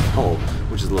point of hull,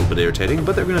 which is a little bit irritating,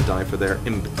 but they're going to die for their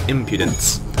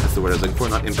impudence. That's the word I was looking for,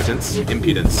 not impotence.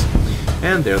 Impudence.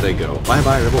 And there they go.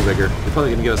 Bye-bye, Rebel Rigger. You're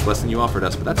probably going to give us less than you offered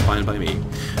us, but that's fine by me.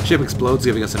 Ship explodes,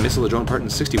 giving us a missile, a drone part,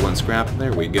 and 61 scrap.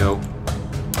 There we go.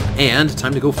 And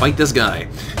time to go fight this guy.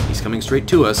 He's coming straight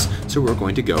to us, so we're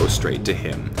going to go straight to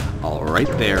him. Alright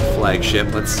there,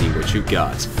 flagship, let's see what you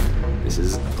got. This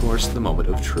is, of course, the moment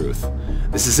of truth.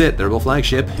 This is it, the rebel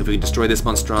flagship. If we can destroy this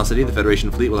monstrosity, the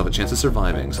Federation fleet will have a chance of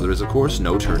surviving, so there is, of course,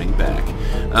 no turning back.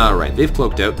 Alright, they've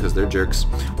cloaked out because they're jerks.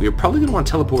 We are probably going to want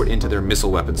to teleport into their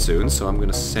missile weapon soon, so I'm going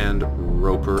to send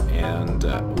Roper and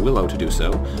Willow to do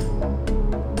so.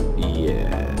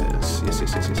 Yes, yes,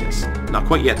 yes, yes, yes, yes. Not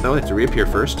quite yet, though. They have to reappear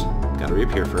first. Gotta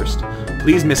reappear first.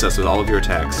 Please miss us with all of your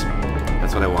attacks.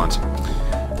 That's what I want.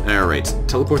 Alright,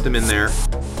 teleport them in there.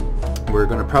 We're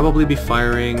gonna probably be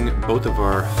firing both of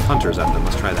our hunters at them.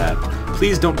 Let's try that.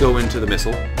 Please don't go into the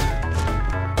missile.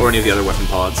 Or any of the other weapon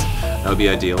pods. That would be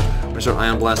ideal. We're gonna start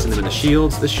ion blasting them in the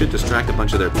shields. This should distract a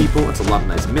bunch of their people. It's a lot of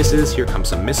nice misses. Here come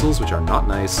some missiles, which are not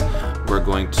nice. We're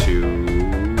going to...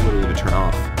 What are we gonna turn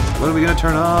off? What are we gonna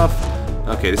turn off?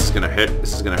 Okay, this is gonna hit.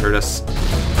 This is gonna hurt us.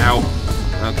 Ow.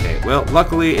 Okay, well,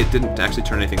 luckily it didn't actually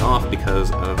turn anything off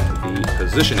because of the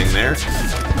positioning there.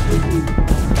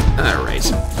 Alright.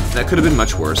 That could have been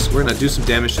much worse. We're going to do some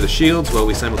damage to the shields while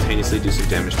we simultaneously do some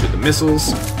damage to the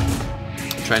missiles.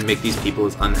 Try and make these people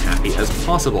as unhappy as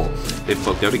possible. They've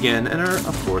cloaked out again and are,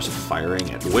 of course,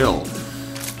 firing at will.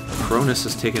 Cronus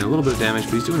has taken a little bit of damage,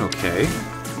 but he's doing okay.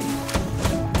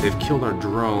 They've killed our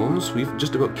drones. We've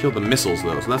just about killed the missiles,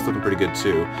 though, so that's looking pretty good,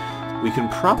 too. We can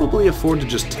probably afford to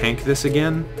just tank this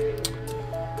again.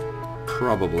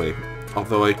 Probably.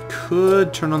 Although I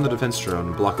could turn on the defense drone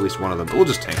and block at least one of them, but we'll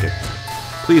just tank it.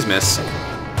 Please miss.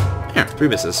 Yeah, 3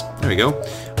 misses. There we go.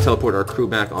 Teleport our crew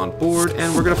back on board,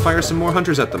 and we're going to fire some more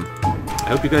hunters at them. I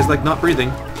hope you guys like not breathing.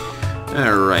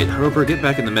 Alright, Roper, get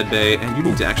back in the medbay, and you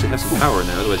need to actually have some power in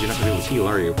there, otherwise you're not going to be able to heal,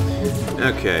 are you?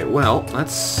 Okay, well,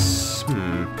 let's...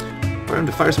 We're going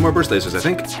to fire some more burst lasers, I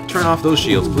think. Turn off those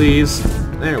shields, please.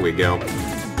 There we go.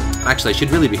 Actually, I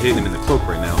should really be hitting them in the cloak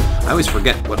right now. I always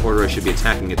forget what order I should be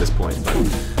attacking at this point, but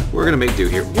we're going to make do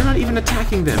here. You're not even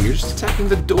attacking them, you're just attacking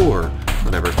the door.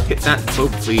 Whatever. Hit that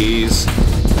cloak, please.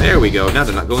 There we go. Now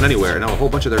they're not going anywhere. Now a whole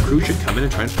bunch of their crew should come in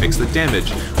and try and fix the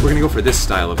damage. We're going to go for this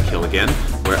style of kill again,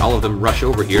 where all of them rush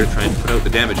over here to try and put out the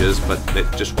damages, but it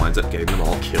just winds up getting them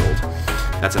all killed.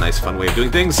 That's a nice, fun way of doing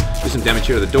things. Do some damage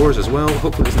here to the doors as well.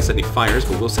 Hopefully it doesn't set any fires,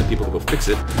 but we'll send people to go fix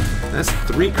it. That's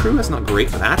 3 crew. That's not great,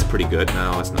 but that's pretty good.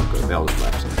 No, that's not good. They all just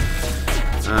left.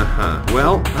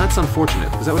 Well, that's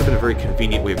unfortunate, because that would have been a very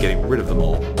convenient way of getting rid of them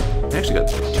all. I actually got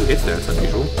 2 hits there. That's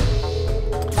unusual.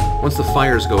 Once the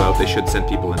fires go out, they should send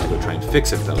people in to go try and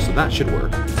fix it, though, so that should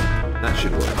work. That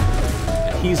should work.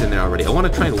 And he's in there already. I want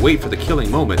to try and wait for the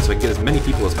killing moment so I can get as many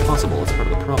people as possible. That's part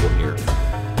of the problem here.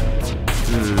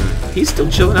 He's still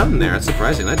chilling out in there. That's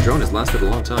surprising. That drone has lasted a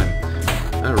long time.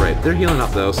 Alright, they're healing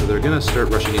up, though, so they're going to start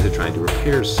rushing in to try and do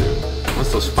repairs soon.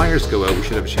 Once those fires go out, we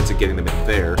should have a chance of getting them in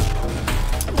there.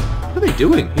 What are they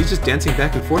doing? He's just dancing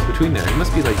back and forth between there. He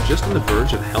must be, like, just on the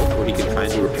verge of health where he can try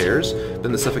and do repairs.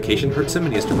 Then the suffocation hurts him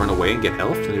and he has to run away and get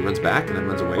health, and he runs back and then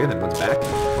runs away and then runs back.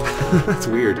 That's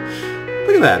weird.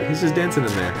 Look at that. He's just dancing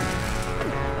in there.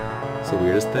 It's the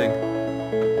weirdest thing.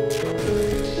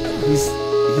 He's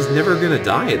never gonna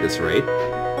die at this rate.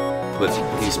 But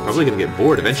he's probably gonna get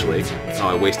bored eventually. Oh,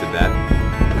 I wasted that.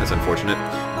 That's unfortunate.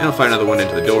 And I'll fire another one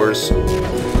into the doors.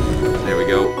 There we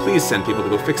go. Please send people to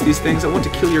go fix these things. I want to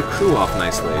kill your crew off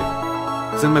nicely.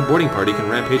 Because then my boarding party can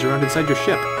rampage around inside your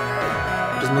ship.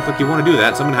 It doesn't look like you want to do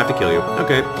that, so I'm going to have to kill you.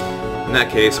 Okay. In that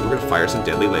case, we're going to fire some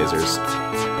deadly lasers.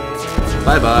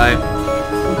 Bye-bye.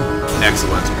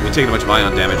 Excellent. We taken a bunch of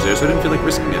ion damage there, so I didn't feel like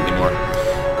risking it anymore.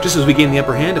 Just as we gain the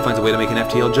upper hand, it finds a way to make an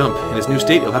FTL jump. In its new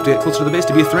state, it'll have to get closer to the base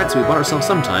to be a threat, so we bought ourselves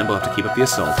some time, but we'll have to keep up the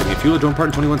assault. Getting a fuel, drone part,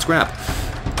 and 21 scrap.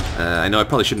 I know I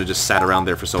probably shouldn't have just sat around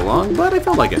there for so long, but I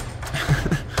felt like it.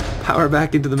 Power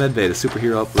back into the medbay, the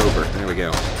superhero rover. There we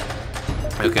go.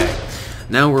 Okay,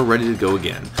 now we're ready to go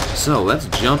again. So let's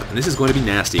jump, and this is going to be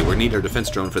nasty. We're going to need our defense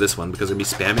drone for this one because they're going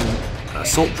to be spamming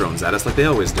assault drones at us like they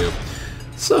always do.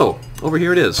 So, over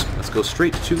here it is. Let's go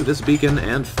straight to this beacon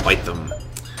and fight them.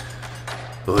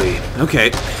 Boy.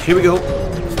 Okay, here we go.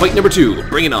 Fight number 2.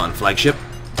 Bring it on, flagship.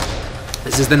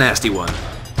 This is the nasty one.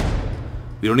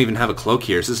 We don't even have a cloak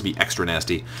here, so this will be extra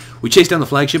nasty. We chase down the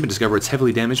flagship and discover it's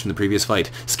heavily damaged from the previous fight.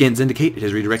 Scans indicate it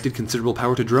has redirected considerable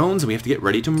power to drones, and we have to get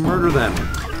ready to murder them.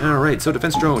 Alright, so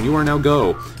defense drone, you are now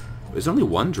go. Is there only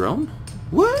 1 drone?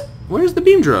 What? Where's the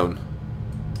beam drone?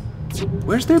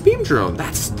 Where's their beam drone?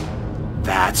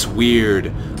 That's weird.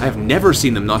 I have never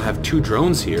seen them not have 2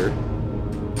 drones here.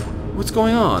 What's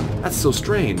going on? That's so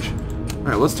strange.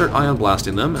 Alright, let's start ion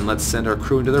blasting them, and let's send our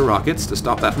crew into their rockets to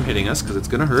stop that from hitting us, because it's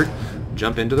going to hurt.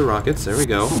 Jump into the rockets. There we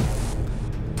go.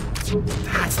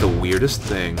 That's the weirdest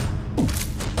thing.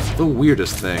 The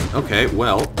weirdest thing. Okay,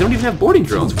 well, they don't even have boarding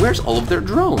drones. Where's all of their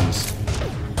drones?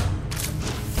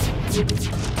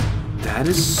 That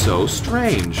is so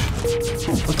strange.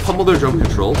 Let's pummel their drone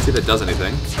control, see if it does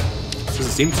anything. Doesn't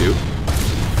seem to.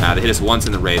 They hit us once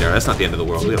in the radar. That's not the end of the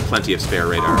world. We have plenty of spare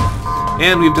radar.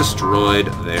 And we've destroyed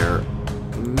their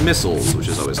missiles, which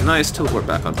is always nice. Teleport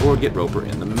back on board, get Roper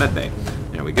in the medbay.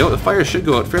 There There we go. The fire should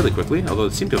go out fairly quickly, although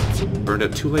it seemed to have burned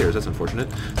out 2 layers. That's unfortunate.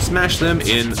 Smash them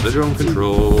in the drone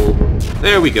control.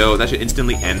 There we go. That should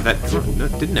instantly end that... No,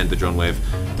 it didn't end the drone wave.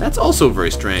 That's also very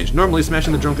strange. Normally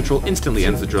smashing the drone control instantly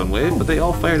ends the drone wave, but they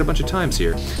all fired a bunch of times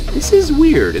here. This is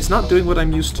weird. It's not doing what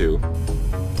I'm used to.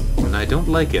 And I don't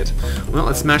like it. Well,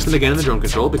 let's smash them again in the drone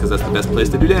control, because that's the best place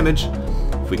to do damage.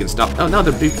 If we can stop... Oh, now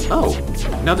they're... Oh!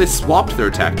 Now they swapped their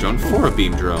attack drone for a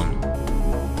beam drone.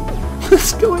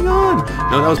 What's going on?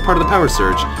 No, that was part of the power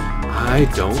surge.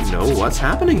 I don't know what's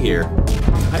happening here.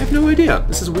 I have no idea.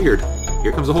 This is weird.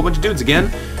 Here comes a whole bunch of dudes again.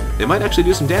 They might actually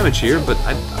do some damage here, but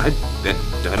I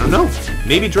don't know.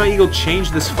 Maybe DryEagle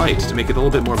changed this fight to make it a little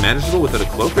bit more manageable without a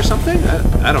cloak or something?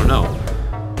 I don't know.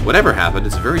 Whatever happened,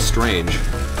 it's very strange.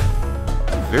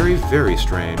 Very, very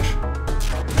strange.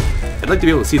 I'd like to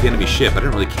be able to see the enemy ship. I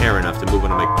don't really care enough to move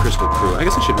one of my crystal crew. I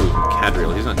guess I should move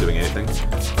Cadriel. He's not doing anything.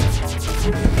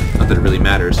 Not that it really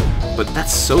matters, but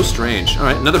that's so strange.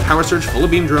 Alright, another power surge full of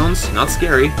beam drones. Not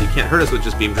scary. You can't hurt us with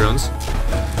just beam drones.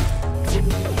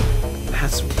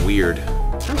 That's weird.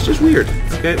 That's just weird.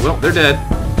 Okay, well, they're dead.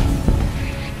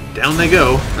 Down they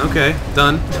go. Okay,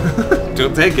 done.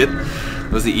 Don't take it.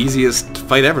 It was the easiest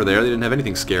fight ever there. They didn't have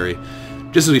anything scary.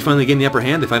 Just as we finally gain the upper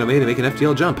hand, they find a way to make an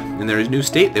FTL jump. In their new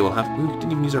state, they will have... Ooh, we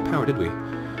didn't even use our power, did we?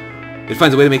 It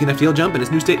finds a way to make an FTL jump. In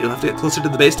its new state, you'll have to get closer to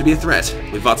the base to be a threat.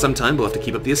 We've bought some time, but we'll have to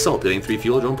keep up the assault, getting 3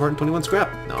 fuel, drone part, and 21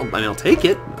 scrap. No, I mean, I'll take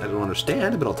it. I don't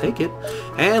understand, but I'll take it.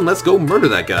 And let's go murder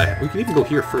that guy. We can even go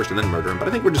here first and then murder him, but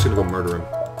I think we're just going to go murder him.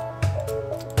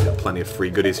 We got plenty of free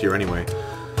goodies here anyway.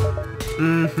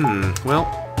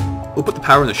 Well, we'll put the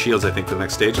power in the shields, I think, for the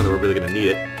next stage, although we're really going to need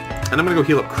it. And I'm going to go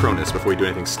heal up Cronus before we do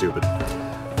anything stupid.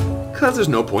 Because there's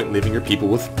no point in leaving your people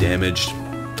with damage.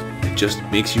 It just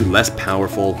makes you less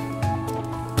powerful.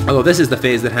 Although this is the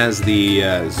phase that has the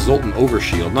Zoltan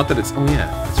overshield. Not that it's... Oh yeah,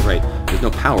 that's right. There's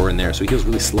no power in there, so he heals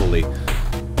really slowly.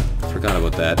 Forgot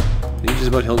about that. Did he just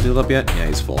about healed up yet? Yeah,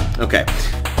 he's full. Okay.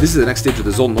 This is the next stage of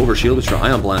the Zoltan overshield, which our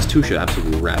Ion Blast 2 should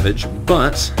absolutely ravage.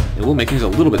 But it will make things a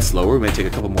little bit slower. We may take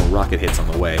a couple more rocket hits on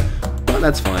the way. But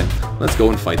that's fine. Let's go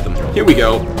and fight them. Here we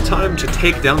go. Time to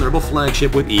take down the Rebel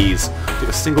flagship with ease. Take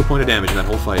a single point of damage in that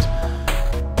whole fight.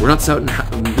 We're not certain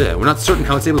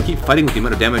how it's able to keep fighting with the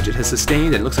amount of damage it has sustained,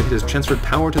 and it looks like it has transferred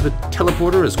power to the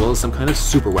teleporter as well as some kind of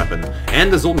super weapon.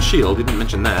 And the Zoltan shield, we didn't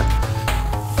mention that.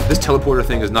 This teleporter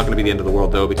thing is not going to be the end of the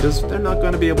world though, because they're not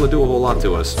going to be able to do a whole lot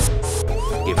to us,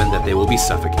 given that they will be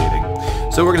suffocating.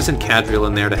 So we're going to send Cadriel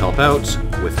in there to help out.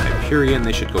 With Hyperion,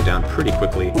 they should go down pretty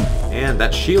quickly, and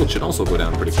that shield should also go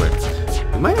down pretty quick.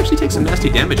 We might actually take some nasty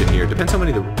damage in here. Depends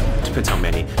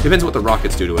what the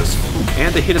rockets do to us.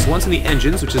 And they hit us once in the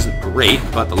engines, which isn't great,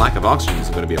 but the lack of oxygen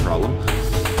isn't going to be a problem.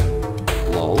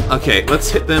 Lol. Okay, let's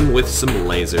hit them with some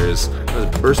lasers.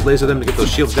 Let's burst laser them to get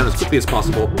those shields down as quickly as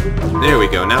possible. There we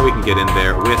go. Now we can get in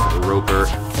there with Roper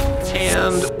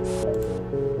and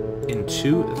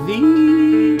into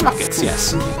the rockets,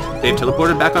 yes. They've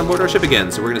teleported back on board our ship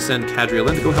again, so we're going to send Cadriel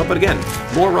in to go help out again.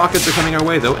 More rockets are coming our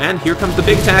way, though, and here comes the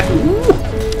big attack. Ooh,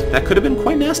 that could have been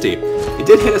quite nasty. It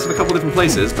did hit us in a couple different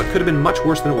places, but could have been much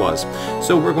worse than it was.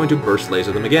 So we're going to burst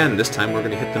laser them again. This time we're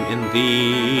going to hit them in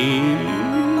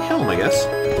the helm, I guess.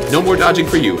 No more dodging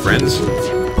for you, friends.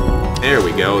 There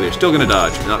we go. They're still going to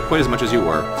dodge. Not quite as much as you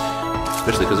were.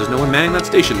 Especially because there's no one manning that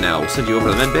station now. We'll send you over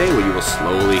to the med bay, where you will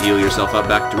slowly heal yourself up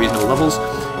back to reasonable levels.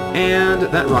 And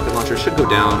that rocket launcher should go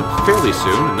down fairly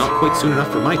soon. Not quite soon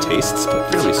enough for my tastes, but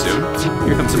fairly soon.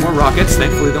 Here comes some more rockets.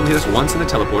 Thankfully, they only hit us once in the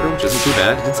teleporter, which isn't too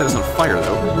bad. It did set us on fire,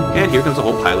 though. And here comes a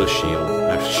whole pile of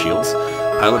shields.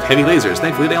 Pile of heavy lasers.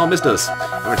 Thankfully, they all missed us.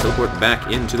 I'm going to teleport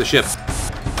back into the ship.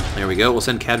 There we go. We'll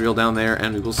send Cadriel down there,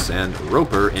 and we will send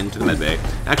Roper into the medbay.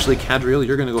 Actually, Cadriel,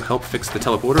 you're going to go help fix the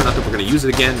teleporter. Not that we're going to use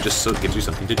it again, just so it gives you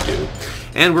something to do.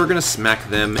 And we're going to smack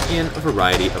them in a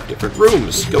variety of different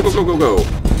rooms. Go, go, go, go, go.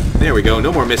 There we go.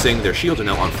 No more missing. Their shields are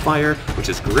now on fire, which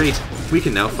is great. We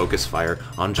can now focus fire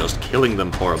on just killing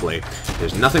them horribly.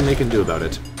 There's nothing they can do about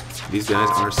it. These guys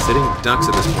are sitting ducks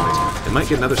at this point. They might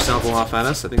get another salvo off at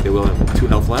us. I think they will have 2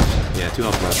 health left. Yeah, 2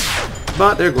 health left.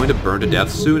 But they're going to burn to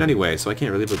death soon anyway, so I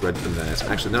can't really begrudge them that.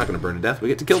 Actually, they're not going to burn to death. We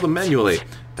get to kill them manually.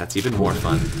 That's even more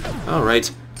fun.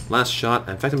 Alright, last shot.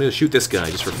 In fact, I'm going to shoot this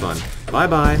guy just for fun.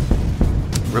 Bye-bye.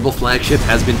 Rebel flagship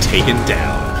has been taken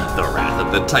down. The Wrath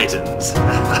of the Titans.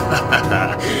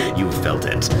 You felt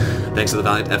it. Thanks to the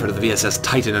valiant effort of the VSS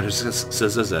Titan and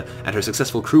her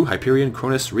successful crew, Hyperion,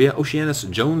 Cronus, Rhea, Oceanus,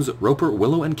 Jones, Roper,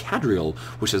 Willow, and Cadriel,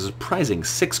 which has a surprising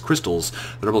 6 crystals.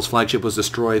 The Rebels' flagship was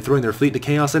destroyed, throwing their fleet into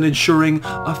chaos and ensuring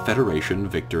a Federation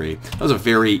victory. That was a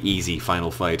very easy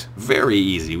final fight. Very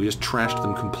easy. We just trashed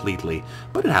them completely.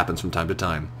 But it happens from time to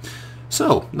time.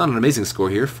 So, not an amazing score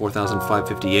here,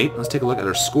 4,558. Let's take a look at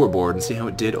our scoreboard and see how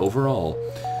it did overall.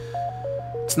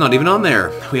 It's not even on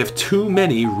there. We have too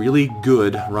many really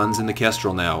good runs in the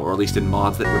Kestrel now, or at least in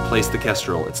mods that replace the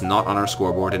Kestrel. It's not on our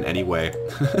scoreboard in any way.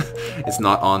 It's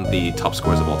not on the top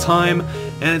scores of all time,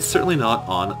 and it's certainly not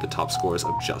on the top scores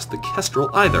of just the Kestrel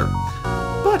either.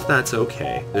 But that's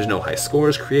okay. There's no high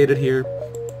scores created here.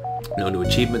 No new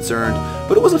achievements earned,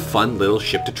 but it was a fun little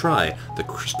ship to try. The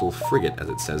Crystal Frigate, as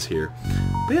it says here.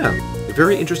 But yeah, a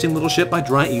very interesting little ship by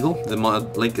DryEagle. The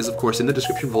mod link is, of course, in the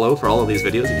description below for all of these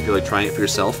videos if you feel like trying it for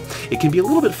yourself. It can be a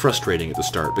little bit frustrating at the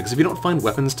start, because if you don't find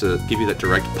weapons to give you that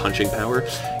direct punching power,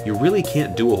 you really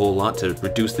can't do a whole lot to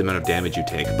reduce the amount of damage you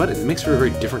take, but it makes for a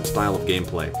very different style of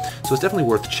gameplay. So it's definitely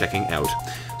worth checking out.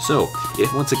 So,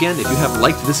 once again, if you have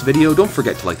liked this video, don't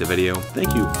forget to like the video.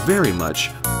 Thank you very much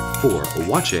for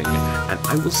watching, and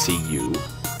I will see you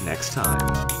next time.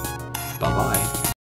 Bye-bye.